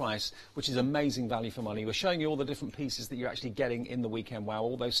 off the price, which is amazing value for money. We're showing you all the different pieces that you're actually getting in the Weekend Wow.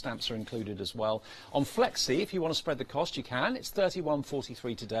 All those stamps are included as well. On Flexi, if you want to spread the cost, you can. It's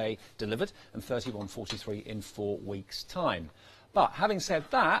 $31.43 today delivered and $31.43 in 4 weeks' time. But having said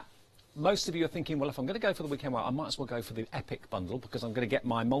that, most of you are thinking, well, if I'm going to go for the Weekend Wow, I might as well go for the Epic bundle, because I'm going to get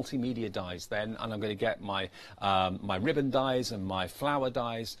my multimedia dies then, and I'm going to get my my ribbon dies and my flower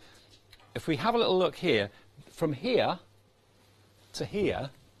dies. If we have a little look here, from here to here,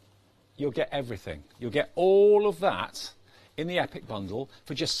 you'll get everything. You'll get all of that in the Epic bundle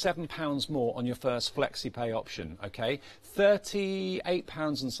for just £7 more on your first FlexiPay option, OK?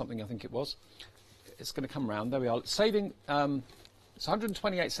 £38 and something, I think it was. It's going to come round. There we are. Saving... it's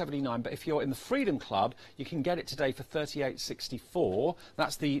 $128.79, but if you're in the Freedom Club, you can get it today for $38.64.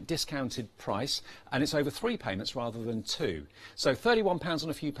 That's the discounted price, and it's over 3 payments rather than 2. So £31 and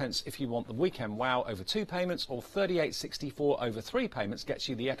a few pence if you want the Weekend Wow over 2 payments, or $38.64 over 3 payments gets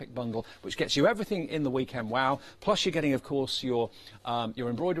you the Epic bundle, which gets you everything in the Weekend Wow. Plus, you're getting, of course, your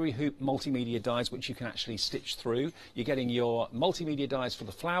embroidery hoop multimedia dies, which you can actually stitch through. You're getting your multimedia dies for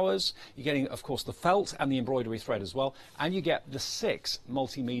the flowers. You're getting, of course, the felt and the embroidery thread as well, and you get the 6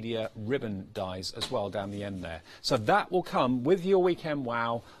 multimedia ribbon dies as well down the end there. So that will come with your Weekend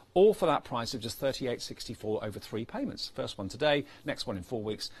Wow, all for that price of just $38.64 over 3 payments. First one today, next one in 4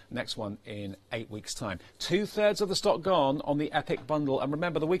 weeks, next one in 8 weeks' time. 2/3 of the stock gone on the Epic bundle. And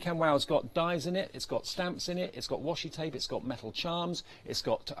remember, the Weekend Wow's got dies in it, it's got stamps in it, it's got washi tape, it's got metal charms, it's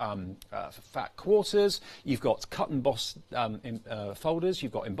got fat quarters, you've got cut and emboss folders,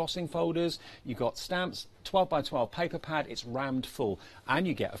 you've got embossing folders, you've got stamps, 12 by 12 paper pad, it's rammed full. And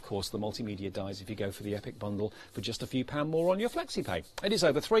you get, of course, the multimedia dies if you go for the Epic bundle for just a few pound more on your FlexiPay. It is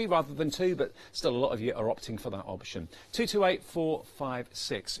over 3 rather than 2, but still a lot of you are opting for that option.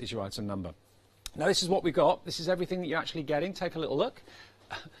 228456 is your item number. Now, this is what we've got. This is everything that you're actually getting. Take a little look.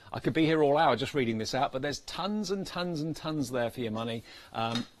 I could be here all hour just reading this out, but there's tons and tons and tons there for your money.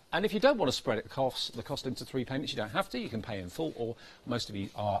 And if you don't want to spread the cost into 3 payments, you don't have to. You can pay in full, or most of you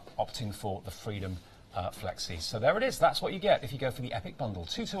are opting for the Freedom Flexi. So there it is. That's what you get if you go for the Epic bundle.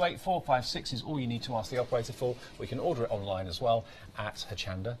 228456 is all you need to ask the operator for. We can order it online as well at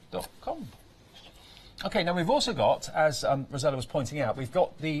hochanda.com. OK, now we've also got, as Rosella was pointing out, we've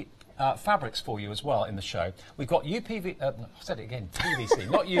got the fabrics for you as well in the show. We've got UPV, I said it again,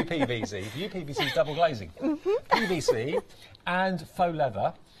 PVC, not UPVC. UPVC is double glazing. PVC and faux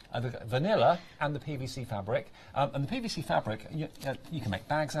leather. The vanilla and the PVC fabric. And the PVC fabric, you can make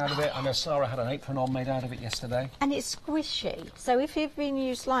bags out of it. I know Sarah had an apron on made out of it yesterday. And it's squishy. So if you've been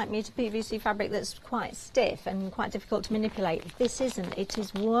used like me to PVC fabric that's quite stiff and quite difficult to manipulate, this isn't. It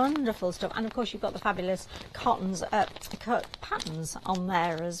is wonderful stuff. And of course you've got the fabulous cottons, patterns on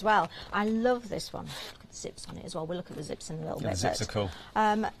there as well. I love this one. Look at the zips on it as well. We'll look at the zips in a little bit. The zips are cool.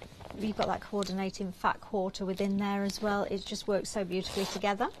 You've got that coordinating fat quarter within there as well. It just works so beautifully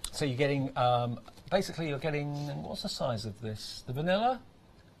together. So you're getting, basically you're getting, what's the size of this? The vanilla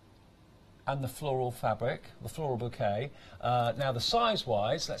and the floral fabric, the floral bouquet. Now the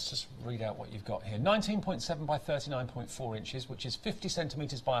size-wise, let's just read out what you've got here. 19.7 by 39.4 inches, which is 50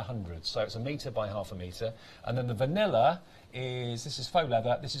 centimetres by 100. So it's a metre by half a metre. And then the vanilla is, this is faux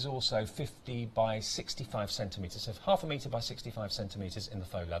leather, this is also 50 by 65 centimetres, so half a metre by 65 centimetres in the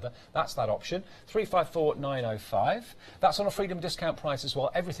faux leather. That's that option. 354905. That's on a Freedom discount price as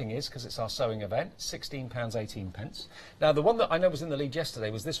well. Everything is, because it's our sewing event, £16.18. Now the one that I know was in the lead yesterday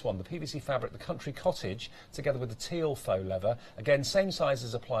was this one, the PVC fabric fabric, the Country Cottage, together with the teal faux leather. Again, same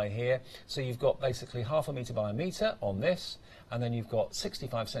sizes apply here. So you've got basically 1/2 metre by 1 metre on this, and then you've got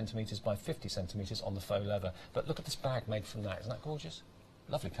 65 centimetres by 50 centimetres on the faux leather. But look at this bag made from that. Isn't that gorgeous?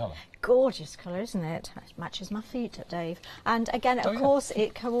 Lovely colour. Gorgeous colour, isn't it? It matches my feet, Dave. And again, of course,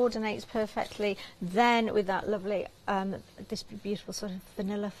 it coordinates perfectly then with that lovely, this beautiful sort of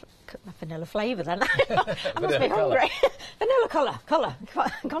vanilla flavour then. I must be hungry. Vanilla colour,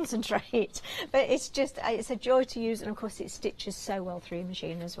 concentrate. But it's just, it's a joy to use, and of course it stitches so well through your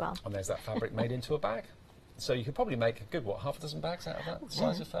machine as well. And there's that fabric made into a bag. So you could probably make a good, what, 6 bags out of that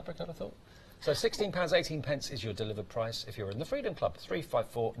size of fabric, I'd have thought. So £16.18 is your delivered price if you're in the Freedom Club,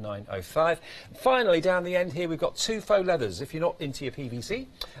 354905. Finally, down the end here, we've got 2 faux leathers. If you're not into your PVC,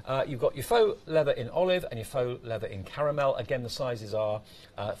 you've got your faux leather in olive and your faux leather in caramel. Again, the sizes are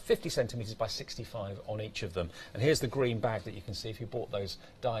 50 centimetres by 65 on each of them. And here's the green bag that you can see if you bought those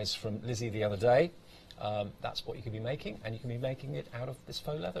dies from Lizzie the other day. That's what you could be making, and you can be making it out of this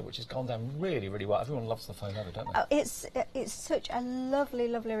faux leather, which has gone down really, really well. Everyone loves the faux leather, don't they? Oh, it's such a lovely,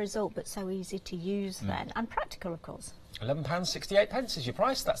 lovely result, but so easy to use then, and practical, of course. £11.68 is your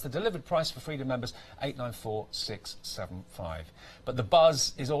price. That's the delivered price for Freedom members, 894675. But the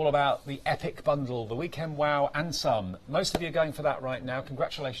buzz is all about the epic bundle, the Weekend Wow and some. Most of you are going for that right now.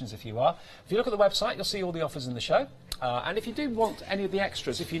 Congratulations if you are. If you look at the website, you'll see all the offers in the show. And if you do want any of the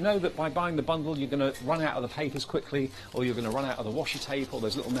extras, if you know that by buying the bundle you're going to run out of the papers quickly, or you're going to run out of the washi tape or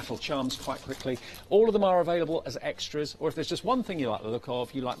those little metal charms quite quickly, all of them are available as extras. Or if there's just one thing you like the look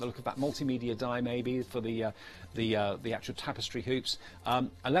of, you like the look of that multimedia die maybe for the actual tapestry hoops,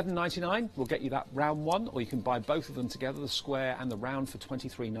 £11.99 will get you that round one, or you can buy both of them together, the square and the round, for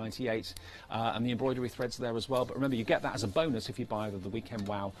 £23.98, and the embroidery threads there as well. But remember, you get that as a bonus if you buy either the Weekend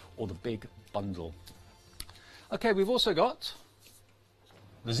Wow or the big bundle. Okay, we've also got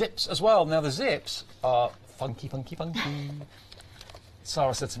the zips as well. Now, the zips are funky, funky, funky.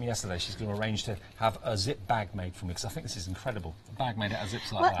 Sarah said to me yesterday she's going to arrange to have a zip bag made for me, because I think this is incredible. A bag made out of zips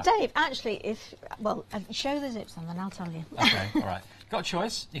like that. Well, Dave, actually, show the zips on, then I'll tell you. Okay, all right. Got a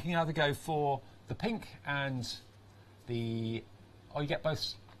choice. You can either go for the pink and the... Oh, you get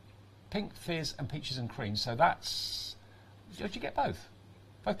both pink, fizz and peaches and cream. So that's... Did you get both?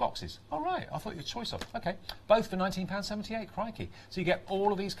 Both boxes? All right, I thought you had a choice of. Okay, both for £19.78, crikey. So you get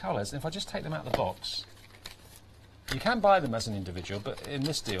all of these colours, and if I just take them out of the box, you can buy them as an individual, but in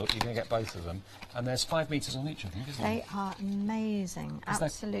this deal, you're going to get both of them. And there's 5 metres on each of them, isn't there? They are amazing,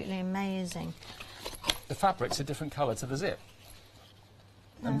 absolutely amazing. The fabric's a different colour to the zip.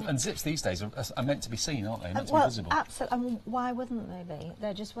 And zips these days are meant to be seen, aren't they? Meant to be visible. Absolutely. I mean, why wouldn't they be?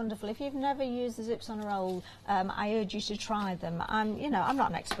 They're just wonderful. If you've never used the zips on a roll, I urge you to try them. I'm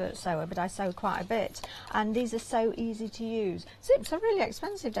not an expert sewer, but I sew quite a bit, and these are so easy to use. Zips are really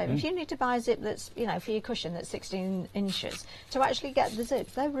expensive, Dave. If you need to buy a zip that's, for your cushion that's 16 inches, to actually get the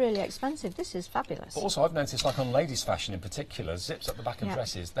zips, they're really expensive. This is fabulous. But also, I've noticed, like on ladies' fashion in particular, zips at the back of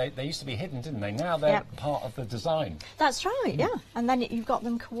dresses, they used to be hidden, didn't they? Now they're part of the design. That's right, yeah. And then you've got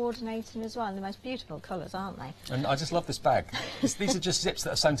them coordinating as well in the most beautiful colours, aren't they? And I just love this bag. These are just zips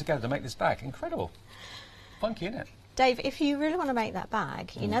that are sewn together to make this bag. Incredible. Funky, isn't it? Dave, if you really want to make that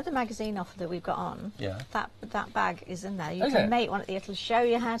bag, you know the magazine offer that we've got on? Yeah. That bag is in there. You can make one. It'll show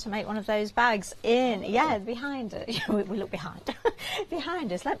you how to make one of those bags behind it. We look behind.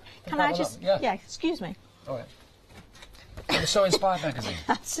 Behind us. Can I just... Yeah, excuse me. All right. The So Inspired magazine.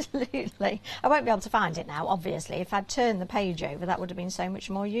 Absolutely. I won't be able to find it now, obviously. If I'd turned the page over, that would have been so much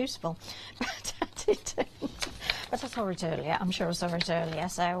more useful. But I didn't. But I saw it earlier. I'm sure I saw it earlier.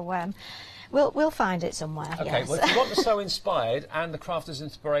 So we'll find it somewhere. Okay, yes. well, if you want the So Inspired and the Crafter's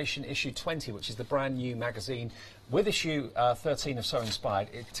Inspiration issue 20, which is the brand new magazine, with issue 13 of So Inspired,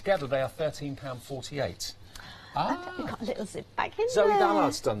 together they are £13.48. We've got a little zip bag in Zoe there.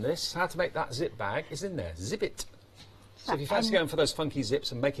 Ballard's done this. How to make that zip bag is in there. Zip it. So if you fancy going for those funky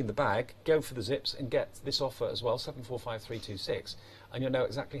zips and making the bag, go for the zips and get this offer as well, 745326, and you'll know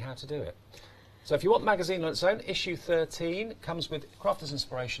exactly how to do it. So if you want the magazine on its own, issue 13 comes with Crafter's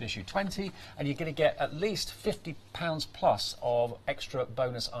Inspiration issue 20, and you're going to get at least £50 plus of extra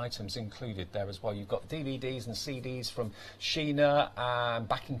bonus items included there as well. You've got DVDs and CDs from Sheena,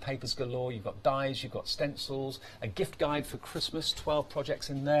 backing papers galore, you've got dies, you've got stencils, a gift guide for Christmas, 12 projects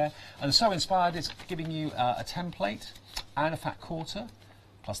in there, and So Inspired is giving you a template and a fat quarter,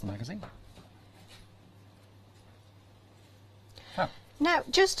 plus the magazine. Now,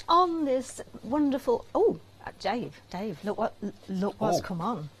 just on this wonderful... Oh, Dave, look what's come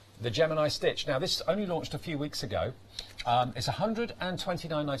on. The Gemini Stitch. Now, this only launched a few weeks ago. It's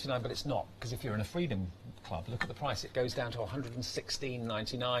 £129.99, but it's not, because if you're in a Freedom club. Look at the price, it goes down to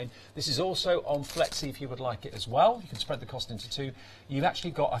 £116.99. This is also on Flexi if you would like it as well. You can spread the cost into two. You've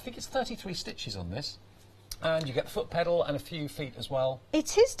actually got, I think it's 33 stitches on this. And you get the foot pedal and a few feet as well.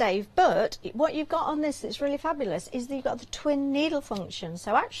 It is, Dave, but what you've got on this that's really fabulous is that you've got the twin needle function.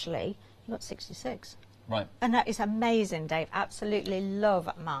 So actually, you've got 66. Right. And that is amazing, Dave. Absolutely love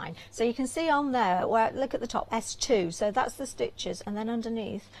mine. So you can see on there, where look at the top, S2. So that's the stitches, and then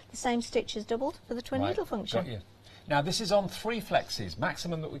underneath, the same stitches doubled for the twin needle function. Got you. Now this is on 3 flexis.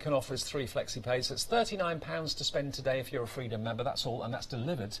 Maximum that we can offer is 3 flexi pays. So it's £39 to spend today if you're a Freedom member. That's all, and that's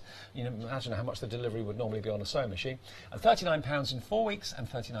delivered. You know, imagine how much the delivery would normally be on a sewing machine. And £39 in 4 weeks, and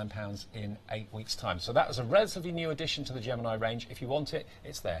 £39 in 8 weeks' time. So that was a relatively new addition to the Gemini range. If you want it,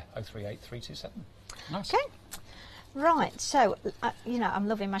 it's there. 038327. Nice. Okay. Right. So you know, I'm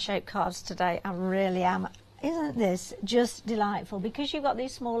loving my shape cards today. I really am. Isn't this just delightful? Because you've got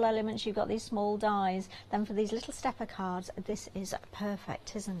these small elements, you've got these small dies, then for these little stepper cards, this is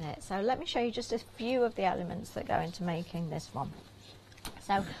perfect, isn't it? So let me show you just a few of the elements that go into making this one.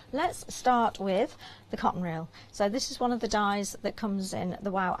 So let's start with the cotton reel. So this is one of the dies that comes in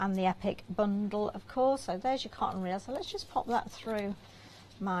the Wow and the Epic bundle, of course. So there's your cotton reel. So let's just pop that through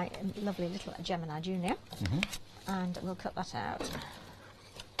my lovely little Gemini Junior, and we'll cut that out.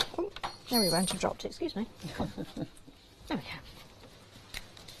 Oh, there we won't have dropped it, excuse me. There we go.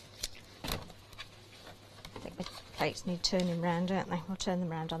 I think the plates need turning round, don't they? We'll turn them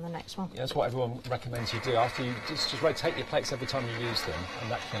round on the next one. Yeah, that's what everyone recommends you do. After you just rotate your plates every time you use them,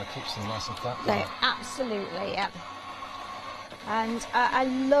 and that kind of keeps them nice and flat. They absolutely, yeah. And I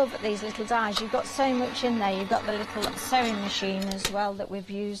love these little dies. You've got so much in there. You've got the little sewing machine as well that we've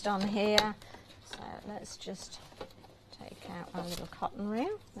used on here. So let's just take out our little cotton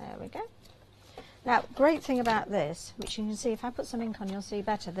reel. There we go. Now, great thing about this, which you can see, if I put some ink on, you'll see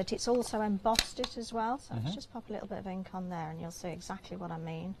better, that it's also embossed it as well. So let's just pop a little bit of ink on there and you'll see exactly what I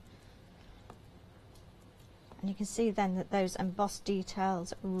mean. And you can see then that those embossed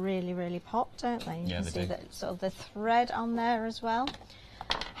details really, really pop, don't they? You can see that sort of the thread on there as well.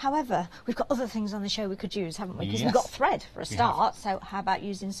 However, we've got other things on the show we could use, haven't we? Because we've got thread for a start, so how about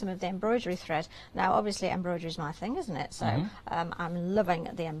using some of the embroidery thread? Now, obviously, embroidery is my thing, isn't it? So I'm loving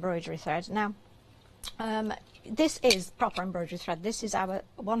the embroidery thread. Now, this is proper embroidery thread. This is our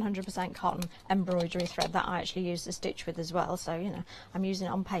 100% cotton embroidery thread that I actually use the stitch with as well. So, you know, I'm using it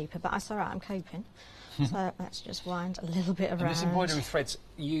on paper, but that's all right, I'm coping. So let's just wind a little bit around. And this embroidery thread's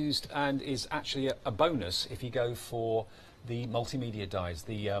used and is actually a bonus if you go for the multimedia dies,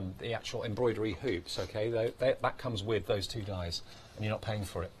 the actual embroidery hoops. Okay, that comes with those 2 dies, and you're not paying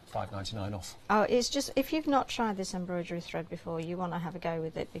for it. £5.99 off. Oh, it's just, if you've not tried this embroidery thread before, you want to have a go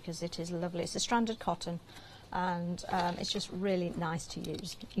with it because it is lovely. It's a stranded cotton, and it's just really nice to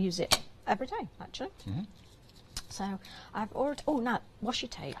use it every day, actually. So I've already, oh no, washi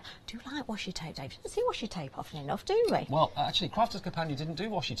tape. Do you like washi tape, Dave? You don't see washi tape often enough, do we? Well, actually, Crafter's Companion didn't do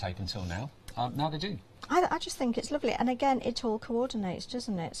washi tape until now. Now they do. I just think it's lovely, and again, it all coordinates,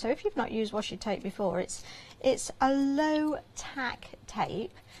 doesn't it? So if you've not used washi tape before, it's a low tack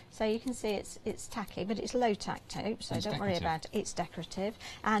tape. So you can see it's tacky, but it's low tack tape, so don't worry about it. It's decorative,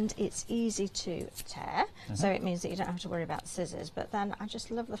 and it's easy to tear, so it means that you don't have to worry about scissors. But then I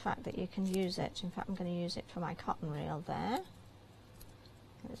just love the fact that you can use it. In fact, I'm going to use it for my cotton reel there.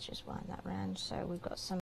 Let's just wind that round. So we've got some